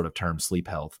nebulous sort of term, sleep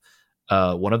health.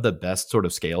 One of the best sort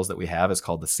of scales that we have is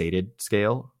called the SATED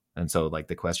scale. And so like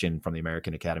the question from the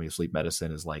American Academy of Sleep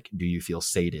Medicine is like, do you feel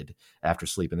sated after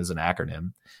sleep? And this is an acronym.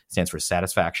 It stands for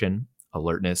satisfaction,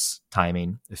 alertness,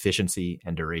 timing, efficiency,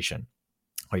 and duration.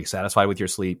 Are you satisfied with your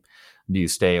sleep? Do you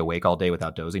stay awake all day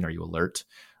without dozing? Are you alert?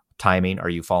 Timing, are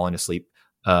you falling asleep?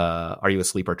 Are you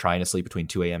asleep or trying to sleep between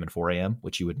 2 a.m. and 4 a.m.,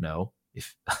 which you would know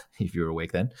if you were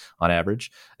awake then on average.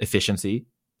 Efficiency,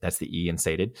 that's the E in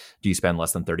SATED. Do you spend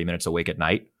less than 30 minutes awake at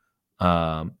night?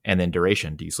 And then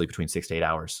duration, do you sleep between 6 to 8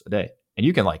 hours a day? And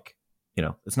you can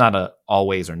it's not a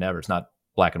always or never. It's not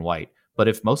black and white. But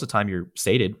if most of the time you're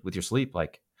sated with your sleep,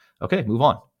 like, okay, move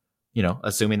on.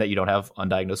 Assuming that you don't have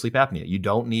undiagnosed sleep apnea. You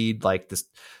don't need like this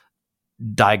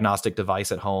diagnostic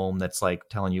device at home that's like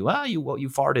telling you, you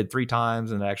farted 3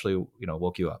 times and it actually,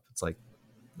 woke you up. It's like,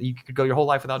 you could go your whole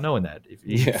life without knowing that. If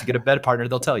you get a bed partner,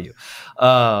 they'll tell you,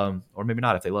 or maybe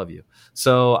not if they love you.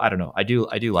 So I don't know. I do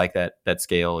like that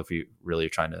scale if you really are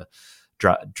trying to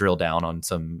drill down on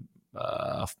some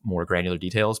more granular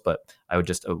details, but I would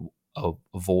just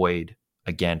avoid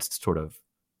against sort of,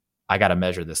 I got to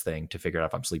measure this thing to figure out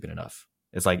if I'm sleeping enough.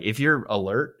 It's like if you're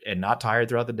alert and not tired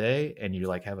throughout the day and you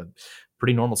like have a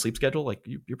pretty normal sleep schedule, like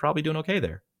you're probably doing okay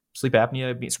there. Sleep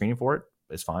apnea, screening for it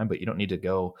is fine, but you don't need to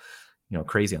go,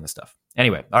 crazy on this stuff.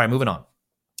 Anyway, all right, moving on.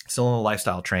 Still in a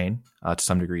lifestyle train to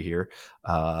some degree here.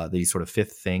 The sort of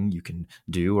fifth thing you can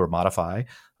do or modify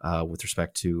with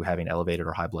respect to having elevated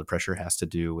or high blood pressure has to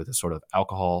do with a sort of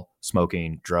alcohol,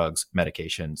 smoking, drugs,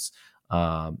 medications,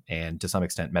 and to some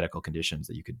extent medical conditions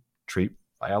that you could treat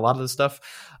by a lot of the stuff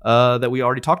that we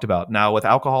already talked about. Now, with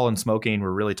alcohol and smoking,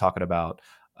 we're really talking about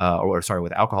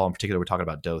with alcohol in particular, we're talking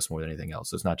about dose more than anything else.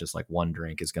 So it's not just like one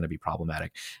drink is going to be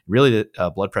problematic. Really,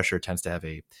 the blood pressure tends to have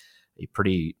a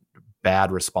pretty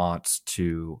bad response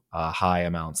to high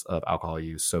amounts of alcohol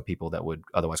use. So people that would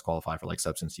otherwise qualify for like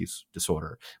substance use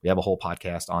disorder. We have a whole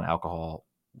podcast on alcohol.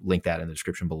 Link that in the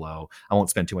description below. I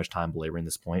won't spend too much time belaboring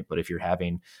this point, but if you're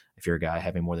a guy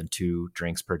having more than 2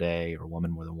 drinks per day or a woman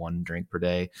more than 1 drink per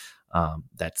day,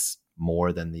 that's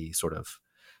more than the sort of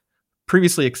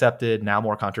previously accepted, now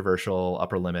more controversial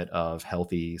upper limit of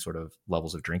healthy sort of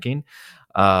levels of drinking.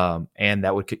 And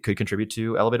that could contribute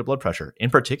to elevated blood pressure. In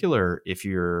particular, if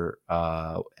you're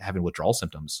having withdrawal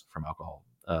symptoms from alcohol,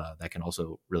 that can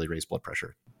also really raise blood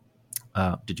pressure.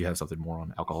 Did you have something more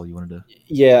on alcohol you wanted to?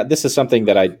 Yeah, this is something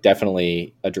that I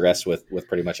definitely address with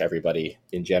pretty much everybody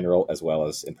in general, as well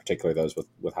as in particular those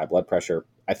with high blood pressure.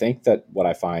 I think that what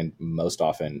I find most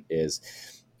often is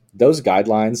those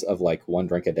guidelines of like 1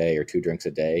 drink a day or 2 drinks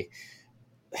a day,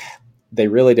 they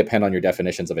really depend on your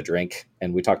definitions of a drink.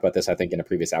 And we talked about this, I think, in a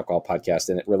previous alcohol podcast,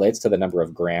 and it relates to the number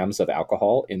of grams of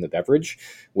alcohol in the beverage,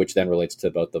 which then relates to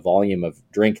both the volume of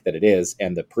drink that it is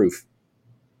and the proof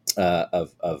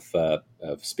of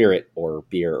spirit or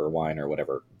beer or wine or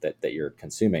whatever that you're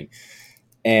consuming.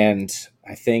 And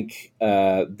I think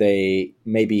they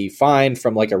may be fine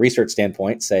from like a research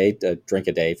standpoint, say a drink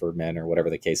a day for men or whatever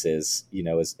the case is,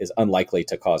 is unlikely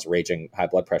to cause raging high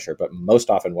blood pressure. But most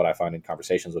often what I find in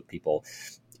conversations with people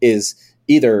is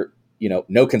either,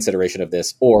 no consideration of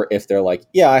this, or if they're like,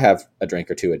 yeah, I have a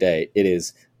drink or 2 a day, it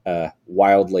is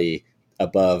wildly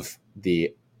above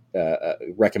the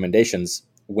recommendations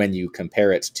when you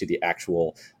compare it to the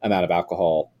actual amount of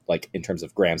alcohol, like in terms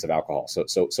of grams of alcohol.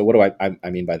 So what do I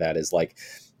mean by that is like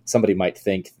somebody might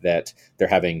think that they're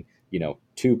having,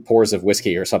 2 pours of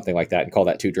whiskey or something like that and call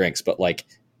that 2 drinks, but like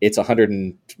it's 100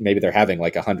 and maybe they're having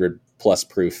like 100 plus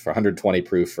proof or 120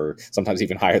 proof or sometimes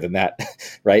even higher than that.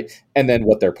 Right. And then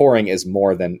what they're pouring is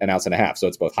more than 1.5 ounces. So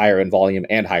it's both higher in volume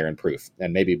and higher in proof.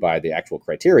 And maybe by the actual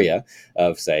criteria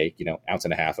of say, 1.5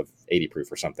 ounces of 80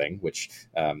 proof or something, which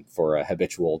for a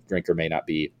habitual drinker may not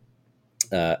be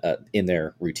in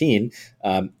their routine,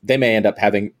 they may end up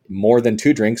having more than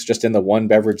 2 drinks just in the one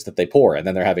beverage that they pour, and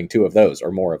then they're having 2 of those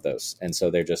or more of those. And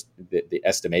so they're just the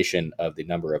estimation of the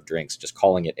number of drinks, just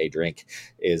calling it a drink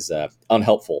is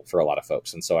unhelpful for a lot of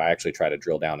folks. And so I actually try to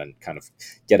drill down and kind of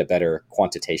get a better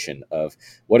quantitation of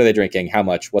what are they drinking, how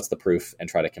much, what's the proof, and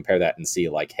try to compare that and see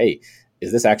like, hey,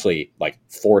 is this actually like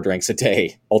 4 drinks a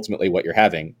day, ultimately what you're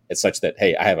having? It's such that,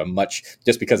 hey, I have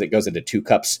just because it goes into 2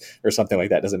 cups or something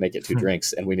like that doesn't make it 2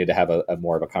 drinks. And we need to have a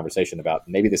more of a conversation about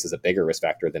maybe this is a bigger risk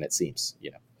factor than it seems,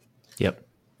 Yep.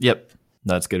 No,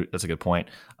 that's good. That's a good point.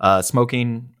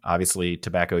 Smoking, obviously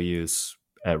tobacco use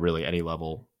at really any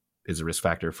level is a risk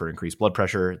factor for increased blood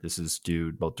pressure. This is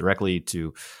due both directly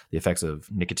to the effects of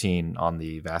nicotine on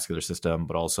the vascular system,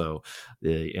 but also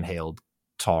the inhaled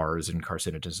tars and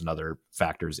carcinogens and other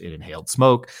factors in inhaled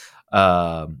smoke.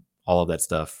 All of that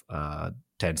stuff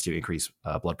tends to increase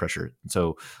blood pressure. And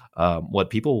so what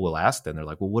people will ask then, they're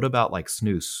like, well, what about like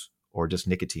snus or just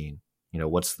nicotine?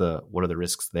 What are the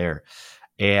risks there?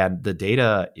 And the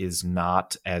data is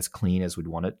not as clean as we'd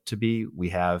want it to be. We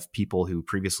have people who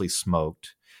previously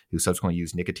smoked who subsequently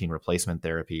used nicotine replacement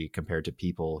therapy compared to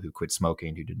people who quit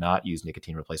smoking who did not use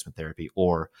nicotine replacement therapy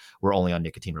or were only on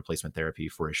nicotine replacement therapy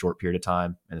for a short period of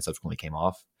time and then subsequently came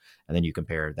off. And then you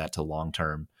compare that to longer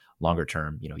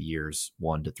term, years,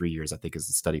 1 to 3 years, I think is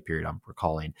the study period I'm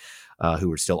recalling, who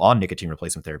were still on nicotine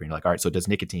replacement therapy. And you're like, all right, so does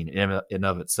nicotine in and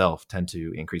of itself tend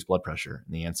to increase blood pressure?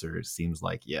 And the answer seems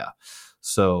like, yeah.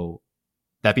 So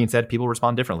that being said, people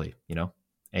respond differently,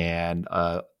 and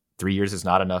 3 years is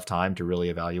not enough time to really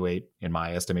evaluate, in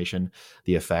my estimation,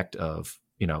 the effect of,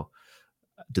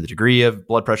 to the degree of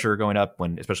blood pressure going up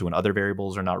especially when other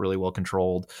variables are not really well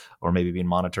controlled or maybe being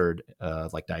monitored,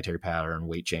 like dietary pattern,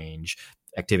 weight change,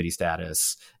 activity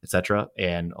status, etc.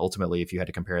 And ultimately, if you had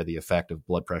to compare the effect of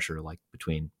blood pressure, like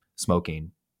between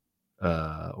smoking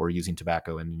or using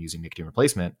tobacco and using nicotine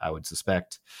replacement, I would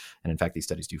suspect, and in fact, these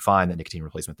studies do find that nicotine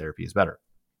replacement therapy is better.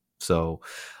 So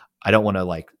I don't want to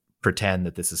like pretend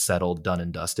that this is settled, done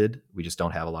and dusted. We just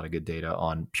don't have a lot of good data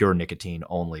on pure nicotine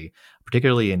only,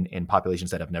 particularly in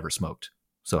populations that have never smoked.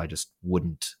 So I just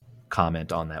wouldn't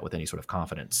comment on that with any sort of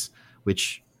confidence,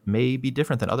 which may be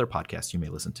different than other podcasts you may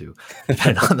listen to,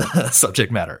 depending on the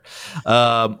subject matter.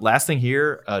 Last thing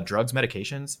here, drugs,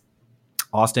 medications.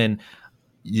 Austin,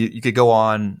 you could go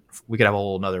on, we could have a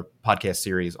whole another podcast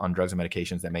series on drugs and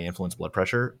medications that may influence blood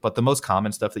pressure. But the most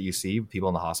common stuff that you see people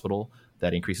in the hospital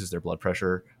that increases their blood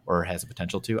pressure or has a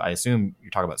potential to, I assume you're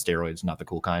talking about steroids, not the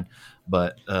cool kind.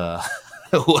 But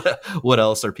what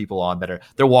else are people on that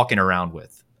they're walking around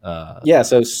with?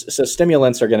 So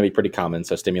stimulants are going to be pretty common.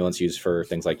 So stimulants used for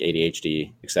things like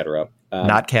ADHD, et cetera.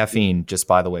 Not caffeine, just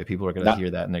by the way. People are going to hear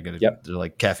that and they're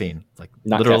like, caffeine. Like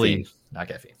not literally caffeine. Not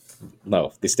caffeine.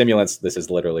 No, the stimulants, this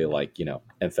is literally like,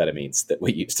 amphetamines that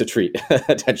we use to treat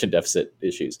attention deficit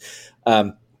issues.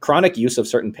 Chronic use of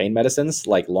certain pain medicines,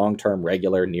 like long-term,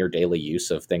 regular, near daily use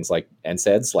of things like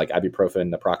NSAIDs, like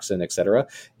ibuprofen, naproxen, et cetera.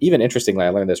 Even interestingly, I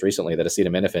learned this recently that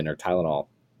acetaminophen or Tylenol,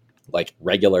 like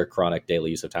regular chronic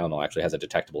daily use of Tylenol, actually has a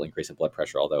detectable increase in blood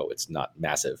pressure, although it's not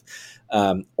massive.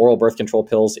 Oral birth control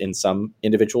pills in some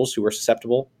individuals who are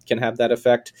susceptible can have that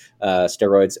effect.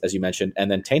 Steroids, as you mentioned, and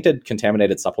then tainted,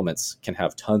 contaminated supplements can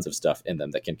have tons of stuff in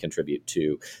them that can contribute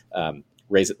to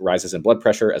rises in blood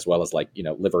pressure, as well as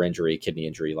liver injury, kidney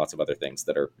injury, lots of other things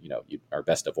that are are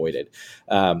best avoided.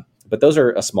 But those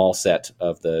are a small set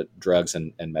of the drugs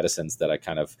and medicines that I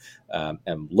kind of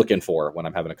am looking for when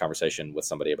I'm having a conversation with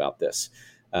somebody about this.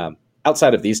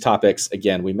 Outside of these topics,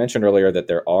 again, we mentioned earlier that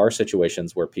there are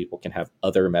situations where people can have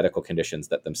other medical conditions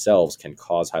that themselves can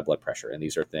cause high blood pressure. And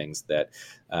these are things that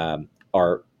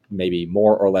are maybe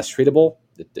more or less treatable.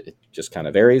 It just kind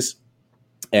of varies.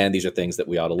 And these are things that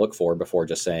we ought to look for before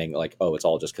just saying like, oh, it's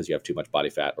all just because you have too much body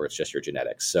fat or it's just your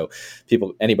genetics. So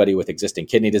anybody with existing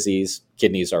kidney disease,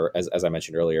 kidneys are, as I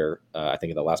mentioned earlier, I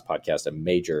think in the last podcast, a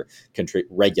major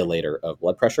regulator of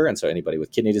blood pressure. And so anybody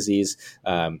with kidney disease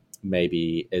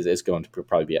maybe is going to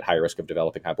probably be at high risk of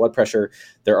developing high blood pressure.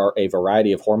 There are a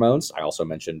variety of hormones. I also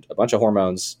mentioned a bunch of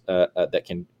hormones that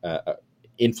can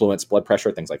influence blood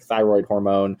pressure, things like thyroid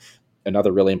hormone.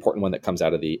 Another really important one that comes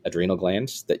out of the adrenal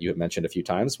glands that you have mentioned a few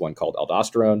times, one called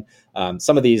aldosterone.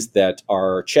 Some of these that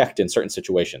are checked in certain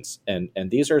situations. And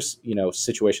these are,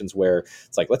 situations where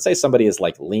it's like, let's say somebody is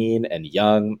like lean and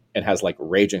young and has like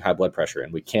raging high blood pressure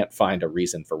and we can't find a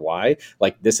reason for why.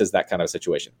 Like this is that kind of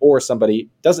situation. Or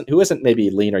somebody who isn't maybe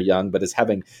lean or young, but is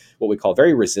having what we call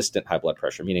very resistant high blood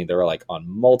pressure, meaning they're like on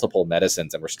multiple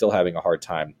medicines and we're still having a hard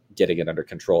time getting it under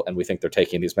control. And we think they're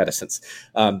taking these medicines.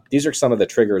 These are some of the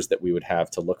triggers that we would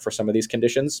have to look for some of these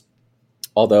conditions.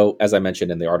 Although, as I mentioned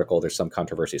in the article, there's some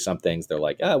controversy. Some things they're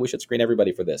like, we should screen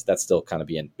everybody for this. That's still kind of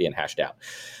being hashed out.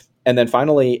 And then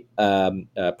finally,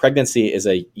 pregnancy is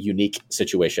a unique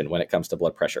situation when it comes to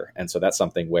blood pressure. And so that's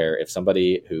something where if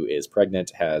somebody who is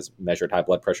pregnant has measured high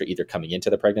blood pressure either coming into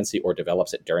the pregnancy or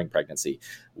develops it during pregnancy,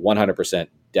 100%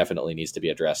 definitely needs to be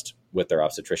addressed with their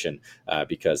obstetrician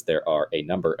because there are a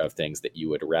number of things that you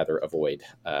would rather avoid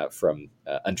from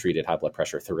untreated high blood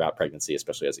pressure throughout pregnancy,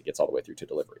 especially as it gets all the way through to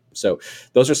delivery. So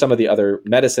those are some of the other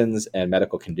medicines and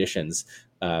medical conditions,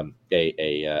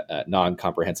 a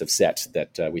non-comprehensive set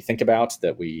that we think about,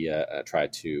 that we try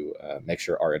to make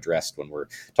sure are addressed when we're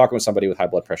talking with somebody with high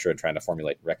blood pressure and trying to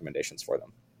formulate recommendations for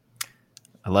them.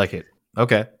 I like it.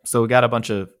 Okay. So we got a bunch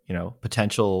of,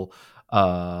 potential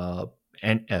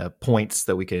points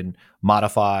that we can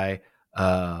modify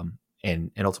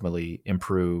and ultimately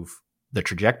improve the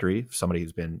trajectory of somebody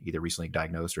who's been either recently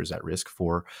diagnosed or is at risk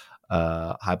for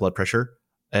high blood pressure.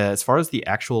 As far as the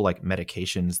actual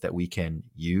medications that we can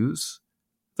use,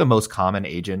 the most common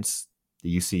agents that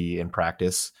you see in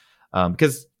practice,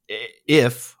 because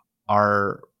if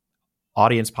our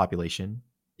audience population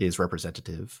is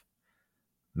representative,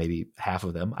 maybe half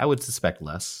of them, I would suspect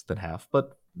less than half,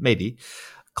 but maybe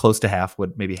close to half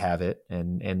would maybe have it.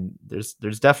 And there's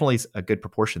definitely a good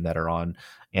proportion that are on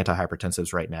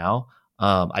antihypertensives right now.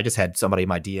 I just had somebody in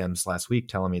my DMs last week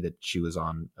telling me that she was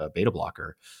on a beta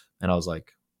blocker. And I was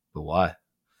like, but why?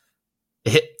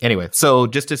 Anyway, so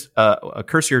just as a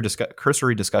cursory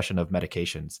discussion of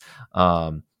medications,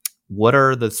 what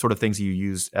are the sort of things you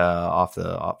use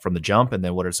from the jump? And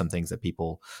then what are some things that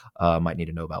people might need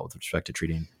to know about with respect to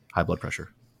treating high blood pressure?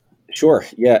 Sure.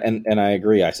 Yeah. And I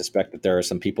agree. I suspect that there are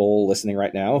some people listening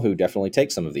right now who definitely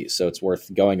take some of these. So it's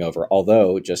worth going over.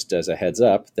 Although, just as a heads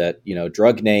up, that,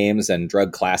 drug names and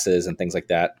drug classes and things like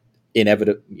that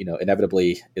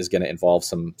inevitably is going to involve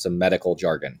some medical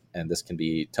jargon, and this can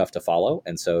be tough to follow.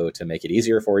 And so to make it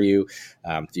easier for you,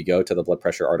 if you go to the blood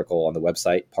pressure article on the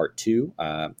website, part 2,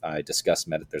 I discuss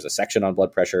there's a section on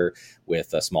blood pressure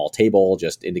with a small table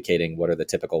just indicating what are the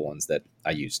typical ones that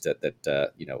I use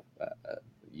that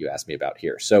you asked me about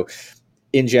here. So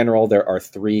in general, there are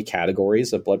 3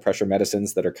 categories of blood pressure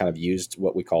medicines that are kind of used,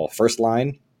 what we call first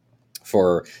line,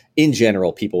 for, in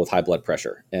general, people with high blood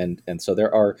pressure. And so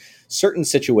there are certain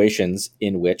situations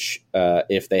in which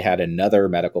if they had another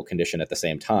medical condition at the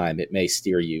same time, it may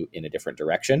steer you in a different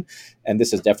direction. And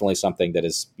this is definitely something that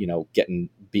is, getting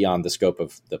beyond the scope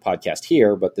of the podcast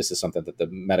here, but this is something that the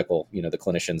medical, the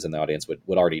clinicians in the audience would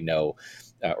already know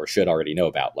or should already know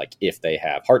about. Like if they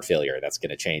have heart failure, that's going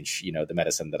to change, the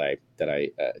medicine that I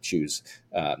choose.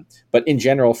 But in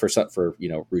general, for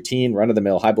routine run of the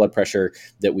mill high blood pressure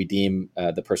that we deem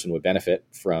the person would benefit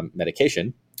from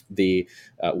medication, the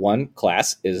one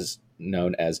class is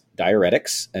known as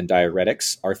diuretics, and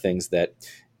diuretics are things that,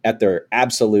 at their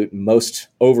absolute most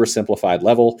oversimplified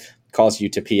level, cause you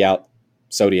to pee out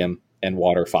sodium and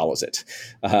water follows it.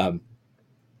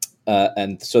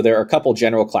 And so there are a couple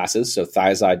general classes. So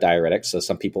thiazide diuretics. So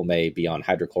some people may be on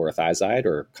hydrochlorothiazide,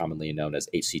 or commonly known as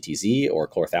HCTZ, or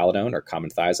chlorthalidone, or common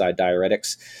thiazide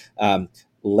diuretics.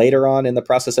 Later on in the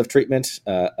process of treatment,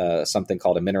 something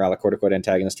called a mineralocorticoid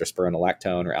antagonist, or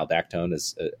spironolactone, or aldactone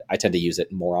is. I tend to use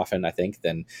it more often, I think,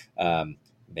 than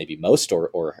maybe most,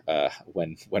 or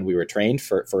when we were trained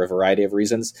for a variety of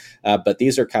reasons. But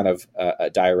these are kind of a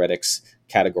diuretics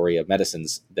category of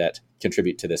medicines that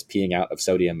contribute to this peeing out of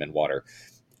sodium and water.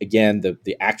 Again,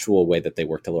 the actual way that they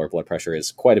work to lower blood pressure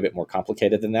is quite a bit more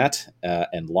complicated than that,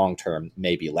 and long-term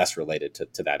may be less related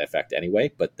to that effect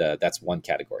anyway, but that's one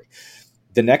category.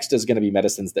 The next is going to be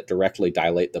medicines that directly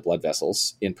dilate the blood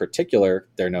vessels. In particular,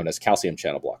 they're known as calcium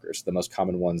channel blockers. The most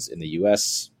common ones in the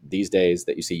US these days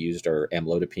that you see used are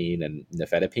amlodipine and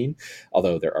nifedipine,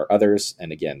 although there are others.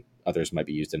 And again, others might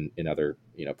be used in other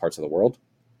parts of the world.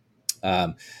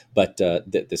 But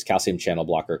this calcium channel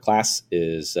blocker class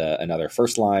is another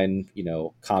first line,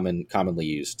 commonly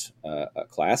used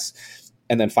class.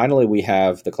 And then finally, we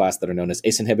have the class that are known as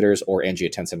ACE inhibitors or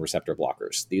angiotensin receptor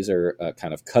blockers. These are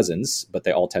kind of cousins, but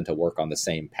they all tend to work on the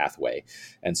same pathway.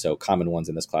 And so common ones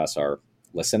in this class are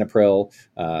lisinopril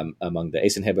among the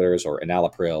ACE inhibitors, or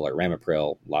enalapril or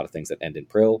ramipril, a lot of things that end in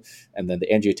pril. And then the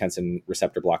angiotensin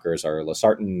receptor blockers are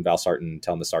losartan, valsartan,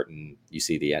 telmisartan. You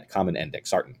see the common ending,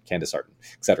 sartan, candesartan,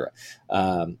 et cetera.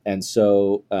 And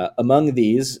so among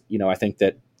these, I think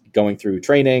that going through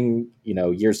training,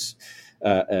 years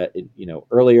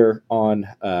earlier on,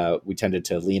 we tended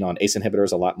to lean on ACE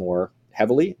inhibitors a lot more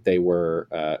heavily. They were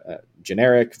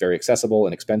generic, very accessible,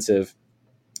 and inexpensive.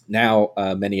 Now,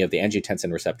 many of the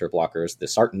angiotensin receptor blockers, the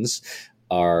sartans,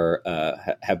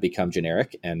 have become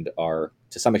generic and are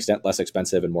to some extent less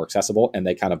expensive and more accessible, and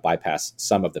they kind of bypass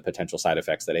some of the potential side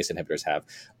effects that ACE inhibitors have.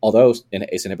 Although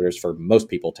ACE inhibitors for most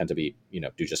people tend to be,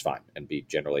 do just fine and be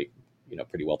generally,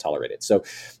 pretty well tolerated. So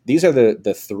these are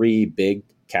the 3 big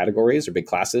categories or big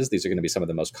classes. These are going to be some of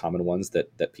the most common ones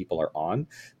that people are on.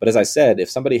 But as I said, if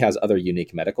somebody has other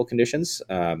unique medical conditions,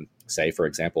 say, for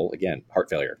example, again, heart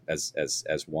failure as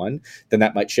one, then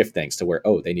that might shift things to where,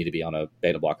 they need to be on a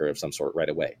beta blocker of some sort right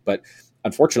away. But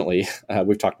unfortunately,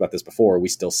 we've talked about this before, we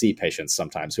still see patients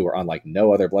sometimes who are on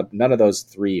none of those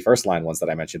 3 first line ones that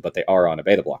I mentioned, but they are on a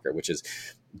beta blocker, which is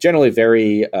generally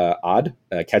very odd,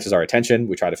 catches our attention.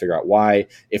 We try to figure out why.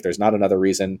 If there's not another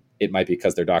reason, it might be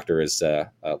because their doctor is,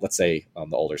 let's say, on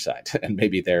the older side, and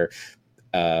maybe they're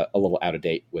a little out of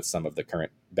date with some of the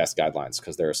current best guidelines,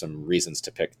 because there are some reasons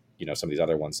to pick, some of these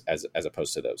other ones as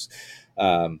opposed to those.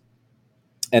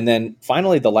 And then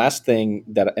finally, the last thing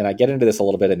and I get into this a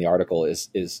little bit in the article,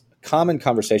 is common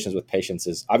conversations with patients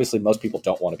is obviously most people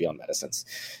don't want to be on medicines.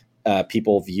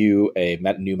 People view a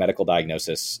new medical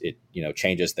diagnosis, it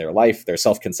changes their life, their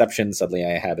self-conception. Suddenly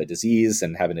I have a disease,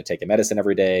 and having to take a medicine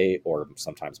every day, or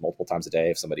sometimes multiple times a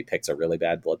day if somebody picks a really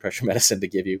bad blood pressure medicine to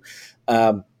give you,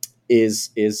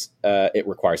 it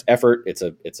requires effort. It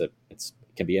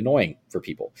can be annoying for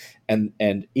people, and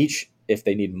if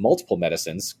they need multiple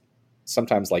medicines,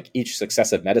 sometimes like each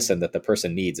successive medicine that the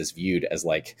person needs is viewed as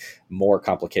like more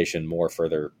complication, more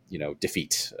further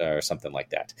defeat, or something like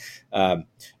that.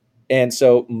 And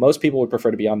so most people would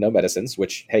prefer to be on no medicines,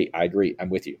 which, hey, I agree, I'm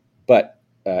with you. But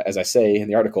as I say in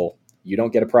the article, you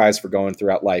don't get a prize for going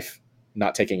throughout life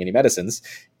not taking any medicines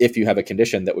if you have a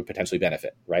condition that would potentially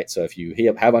benefit, right? So if you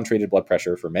have untreated blood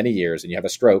pressure for many years and you have a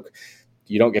stroke,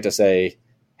 you don't get to say,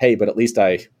 hey, but at least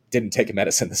I didn't take a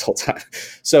medicine this whole time.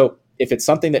 So if it's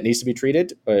something that needs to be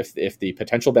treated, or if the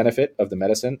potential benefit of the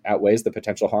medicine outweighs the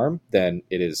potential harm, then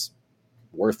it is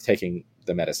worth taking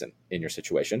the medicine in your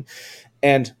situation.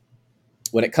 And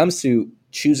when it comes to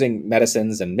choosing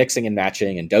medicines and mixing and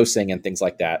matching and dosing and things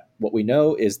like that, what we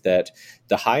know is that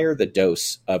the higher the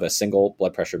dose of a single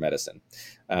blood pressure medicine,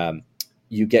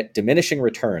 you get diminishing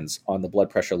returns on the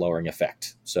blood pressure lowering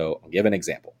effect. So I'll give an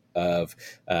example of,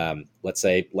 let's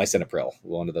say, lisinopril,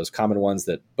 one of those common ones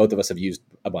that both of us have used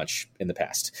a bunch in the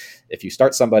past. If you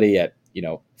start somebody at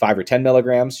 5 or 10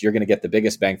 milligrams, you're going to get the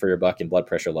biggest bang for your buck in blood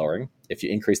pressure lowering. If you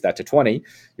increase that to 20,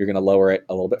 you're going to lower it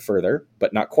a little bit further,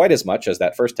 but not quite as much as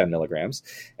that first 10 milligrams.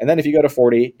 And then if you go to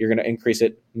 40, you're going to increase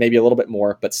it maybe a little bit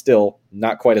more, but still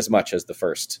not quite as much as the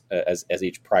first, as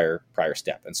each prior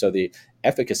step. And so the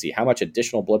efficacy, how much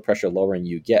additional blood pressure lowering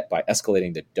you get by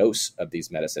escalating the dose of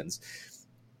these medicines,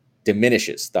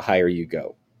 diminishes the higher you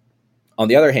go. On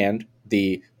the other hand,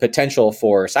 the potential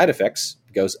for side effects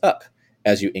goes up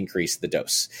as you increase the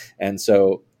dose. And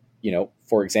so,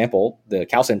 for example, the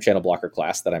calcium channel blocker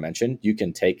class that I mentioned, you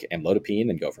can take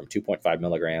amlodipine and go from 2.5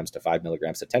 milligrams to 5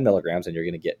 milligrams to 10 milligrams, and you're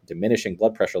going to get diminishing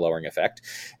blood pressure lowering effect.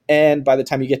 And by the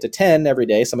time you get to 10 every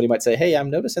day, somebody might say, hey,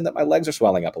 I'm noticing that my legs are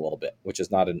swelling up a little bit, which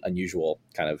is not an unusual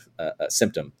kind of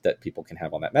symptom that people can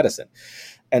have on that medicine.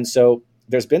 And so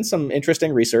there's been some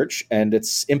interesting research, and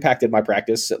it's impacted my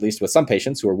practice, at least with some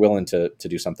patients who are willing to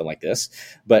do something like this.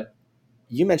 But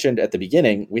you mentioned at the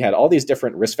beginning, we had all these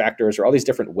different risk factors or all these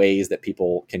different ways that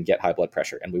people can get high blood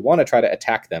pressure. And we want to try to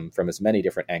attack them from as many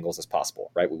different angles as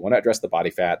possible, right? We want to address the body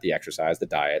fat, the exercise, the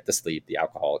diet, the sleep, the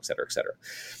alcohol, et cetera, et cetera.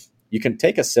 You can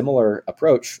take a similar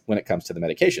approach when it comes to the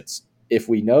medications. If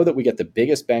we know that we get the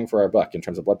biggest bang for our buck in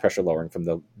terms of blood pressure lowering from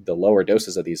the lower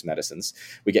doses of these medicines,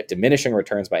 we get diminishing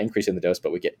returns by increasing the dose,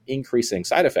 but we get increasing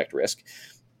side effect risk.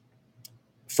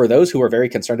 For those who are very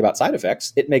concerned about side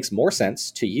effects, it makes more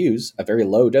sense to use a very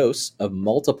low dose of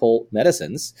multiple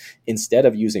medicines instead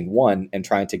of using one and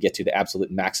trying to get to the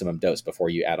absolute maximum dose before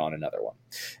you add on another one.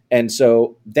 And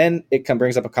so then it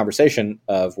brings up a conversation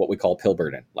of what we call pill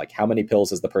burden. Like, how many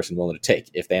pills is the person willing to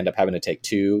take? If they end up having to take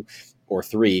 2 or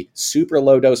 3 super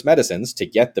low dose medicines to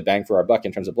get the bang for our buck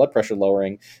in terms of blood pressure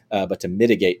lowering, but to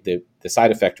mitigate the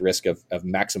side effect risk of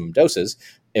maximum doses,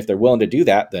 if they're willing to do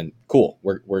that, then cool,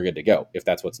 we're good to go if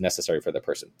that's what's necessary for the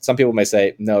person. Some people may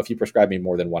say, no, if you prescribe me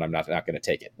more than one, I'm not going to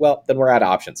take it. Well, then we're out of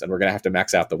options, and we're going to have to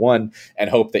max out the one and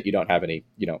hope that you don't have any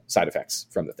side effects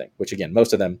from the thing, which again,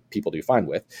 most of them people do fine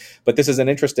with. But this is an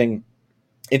interesting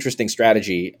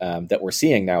strategy that we're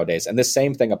seeing nowadays. And this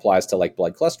same thing applies to like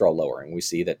blood cholesterol lowering. We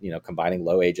see that, combining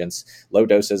low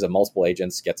doses of multiple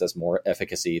agents gets us more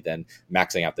efficacy than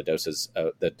maxing out the doses,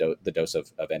 the dose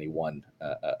of any one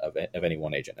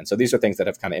agent. And so these are things that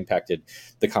have kind of impacted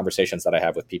the conversations that I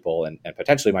have with people and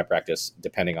potentially my practice,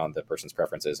 depending on the person's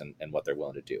preferences and what they're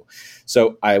willing to do.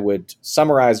 So I would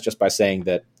summarize just by saying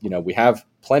that, we have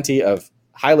plenty of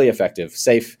highly effective,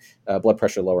 safe blood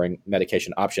pressure lowering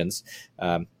medication options.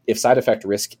 If side effect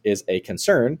risk is a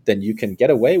concern, then you can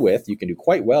do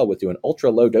quite well with doing ultra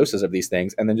low doses of these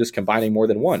things and then just combining more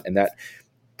than one. And that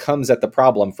comes at the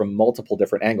problem from multiple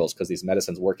different angles because these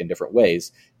medicines work in different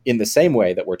ways, in the same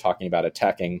way that we're talking about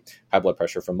attacking high blood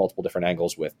pressure from multiple different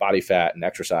angles with body fat and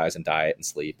exercise and diet and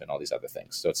sleep and all these other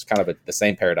things. So it's kind of the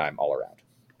same paradigm all around.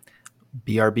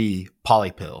 BRB,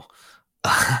 polypill.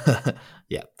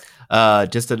 Yeah.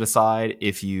 Just to decide,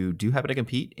 if you do happen to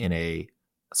compete in a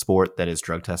sport that is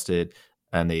drug tested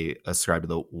and they ascribe to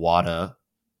the WADA,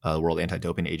 World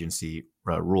Anti-Doping Agency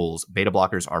rules, beta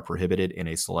blockers are prohibited in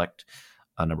a select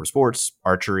number of sports: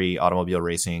 archery, automobile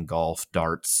racing, golf,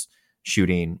 darts,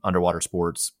 shooting, underwater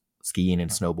sports, skiing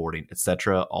and snowboarding,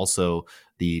 etc. Also,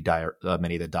 the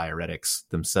many of the diuretics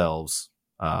themselves,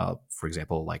 for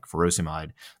example, like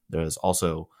furosemide, there's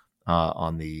also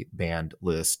on the banned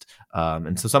list.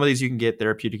 And so some of these you can get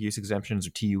therapeutic use exemptions or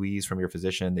TUEs from your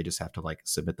physician. They just have to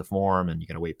submit the form and you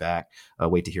got to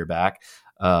wait to hear back.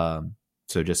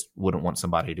 So just wouldn't want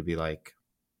somebody to be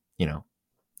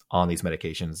on these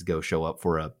medications, go show up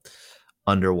for a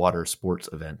underwater sports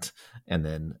event and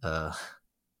then,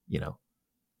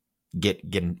 get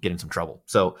in some trouble.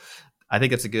 So I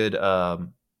think it's a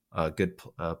good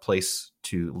place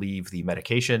to leave the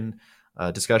medication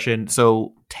discussion.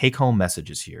 So take home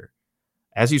messages here.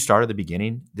 As you start at the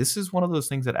beginning, this is one of those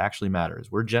things that actually matters.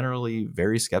 We're generally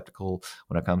very skeptical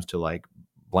when it comes to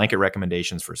blanket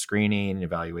recommendations for screening and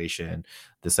evaluation,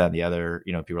 this, that, and the other.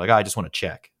 People are like, I just want to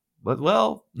check. But,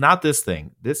 well, not this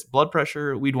thing. This blood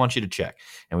pressure, we'd want you to check.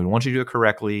 And we want you to do it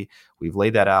correctly. We've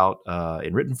laid that out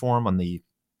in written form on the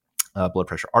blood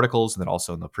pressure articles, and then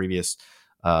also in the previous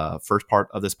first part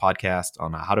of this podcast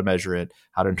on how to measure it,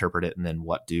 how to interpret it, and then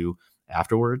what do.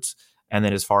 afterwards. And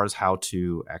then as far as how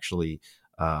to actually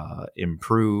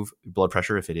improve blood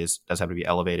pressure if it does have to be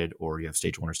elevated, or you have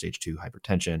stage 1 or stage 2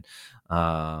 hypertension,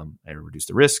 and reduce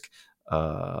the risk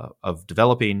of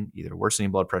developing either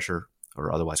worsening blood pressure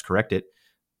or otherwise correct it,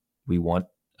 we want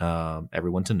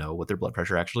everyone to know what their blood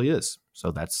pressure actually is.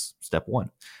 So that's step 1.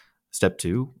 Step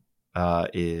 2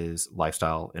 is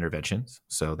lifestyle interventions.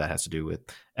 So that has to do with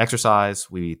exercise.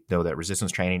 We know that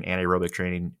resistance training and aerobic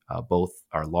training both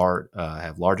are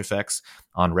have large effects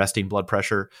on resting blood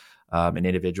pressure in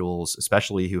individuals,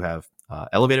 especially who have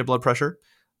elevated blood pressure.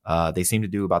 They seem to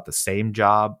do about the same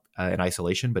job in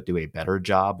isolation, but do a better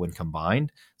job when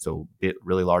combined. So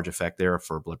really large effect there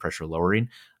for blood pressure lowering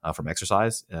from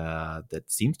exercise that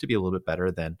seems to be a little bit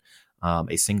better than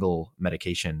a single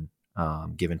medication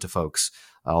given to folks,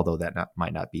 although that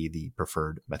might not be the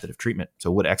preferred method of treatment.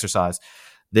 So with exercise,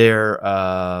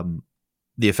 the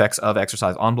effects of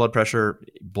exercise on blood pressure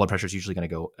is usually going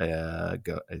to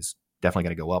is definitely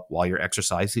going to go up while you're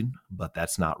exercising, but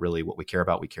that's not really what we care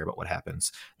about. We care about what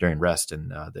happens during rest,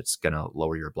 and that's going to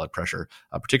lower your blood pressure,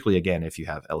 particularly, again, if you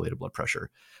have elevated blood pressure.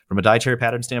 From a dietary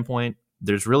pattern standpoint,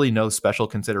 there's really no special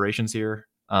considerations here.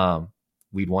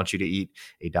 We'd want you to eat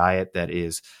a diet that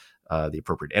is the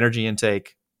appropriate energy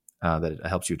intake, that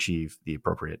helps you achieve the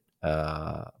appropriate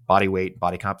body weight,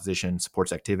 body composition,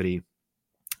 supports activity,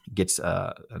 gets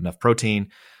enough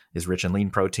protein, is rich in lean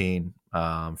protein,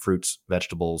 fruits,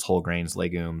 vegetables, whole grains,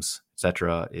 legumes,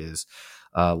 etc., is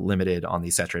limited on the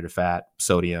saturated fat,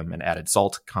 sodium, and added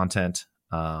salt content.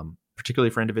 Particularly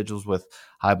for individuals with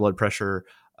high blood pressure,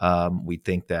 we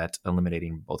think that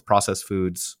eliminating both processed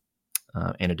foods,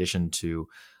 in addition to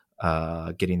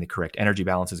getting the correct energy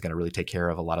balance, is going to really take care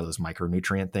of a lot of those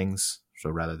micronutrient things. So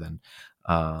rather than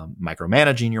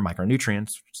micromanaging your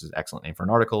micronutrients, which is an excellent name for an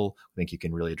article, I think you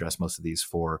can really address most of these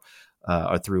or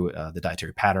through the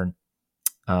dietary pattern.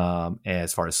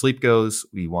 As far as sleep goes,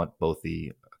 we want both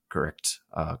the correct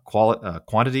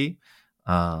quantity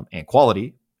and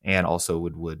quality, and also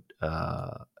would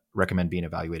recommend being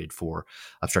evaluated for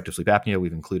obstructive sleep apnea.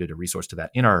 We've included a resource to that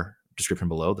in our description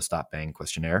below, the Stop Bang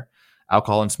questionnaire.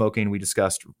 Alcohol and smoking we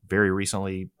discussed very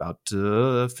recently, about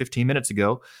 15 minutes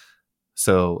ago.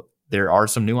 So there are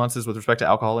some nuances with respect to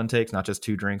alcohol intakes, not just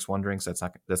 2 drinks, 1 drink. So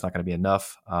that's not going to be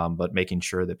enough, but making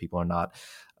sure that people are not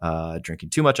drinking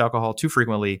too much alcohol too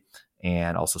frequently,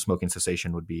 and also smoking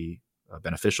cessation would be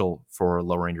beneficial for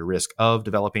lowering your risk of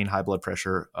developing high blood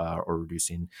pressure or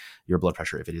reducing your blood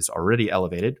pressure if it is already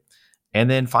elevated. And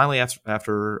then finally,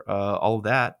 after all of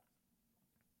that,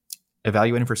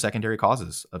 evaluating for secondary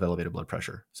causes of elevated blood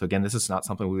pressure. So again, this is not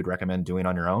something we would recommend doing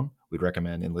on your own. We'd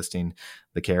recommend enlisting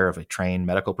the care of a trained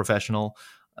medical professional,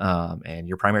 and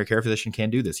your primary care physician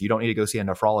can do this. You don't need to go see a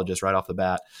nephrologist right off the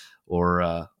bat,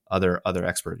 or other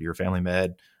expert. Your family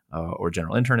med or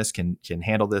general internist can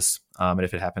handle this. And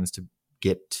if it happens to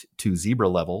get to zebra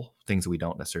level, things that we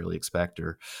don't necessarily expect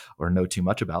or know too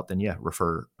much about, then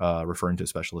referring to a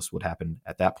specialist would happen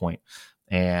at that point.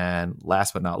 And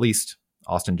last but not least,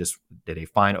 Austin just did a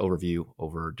fine overview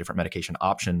over different medication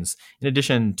options, in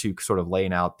addition to sort of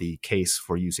laying out the case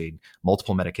for using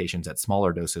multiple medications at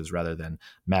smaller doses rather than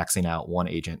maxing out one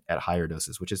agent at higher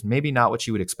doses, which is maybe not what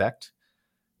you would expect.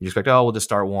 You expect, we'll just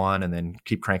start one and then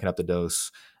keep cranking up the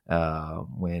dose,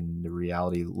 when the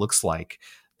reality looks like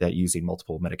that using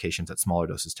multiple medications at smaller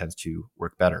doses tends to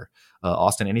work better.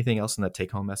 Austin, anything else in that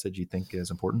take-home message you think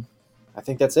is important? I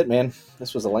think that's it, man.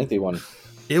 This was a lengthy one.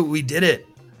 We did it.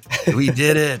 We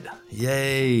did it.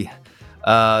 Yay.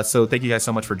 So thank you guys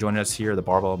so much for joining us here at the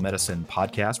Barbell Medicine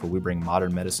Podcast, where we bring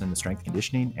modern medicine to strength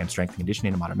conditioning and strength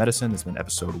conditioning to modern medicine. This has been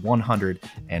episode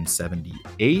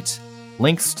 178.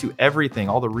 Links to everything,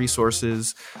 all the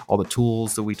resources, all the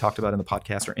tools that we talked about in the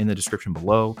podcast are in the description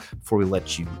below. Before we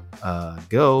let you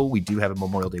go, we do have a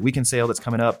Memorial Day weekend sale that's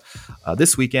coming up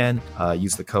this weekend.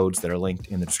 Use the codes that are linked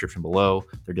in the description below.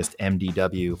 They're just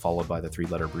MDW followed by the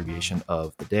 3-letter abbreviation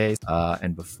of the day.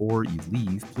 And before you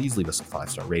leave, please leave us a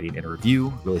 5-star rating and a review.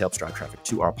 It really helps drive traffic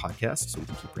to our podcast so we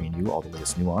can keep bringing you all the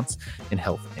latest nuance in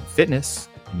health and fitness.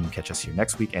 And you can catch us here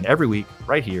next week and every week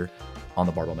right here on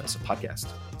the Barbell Medicine Podcast.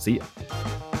 See ya.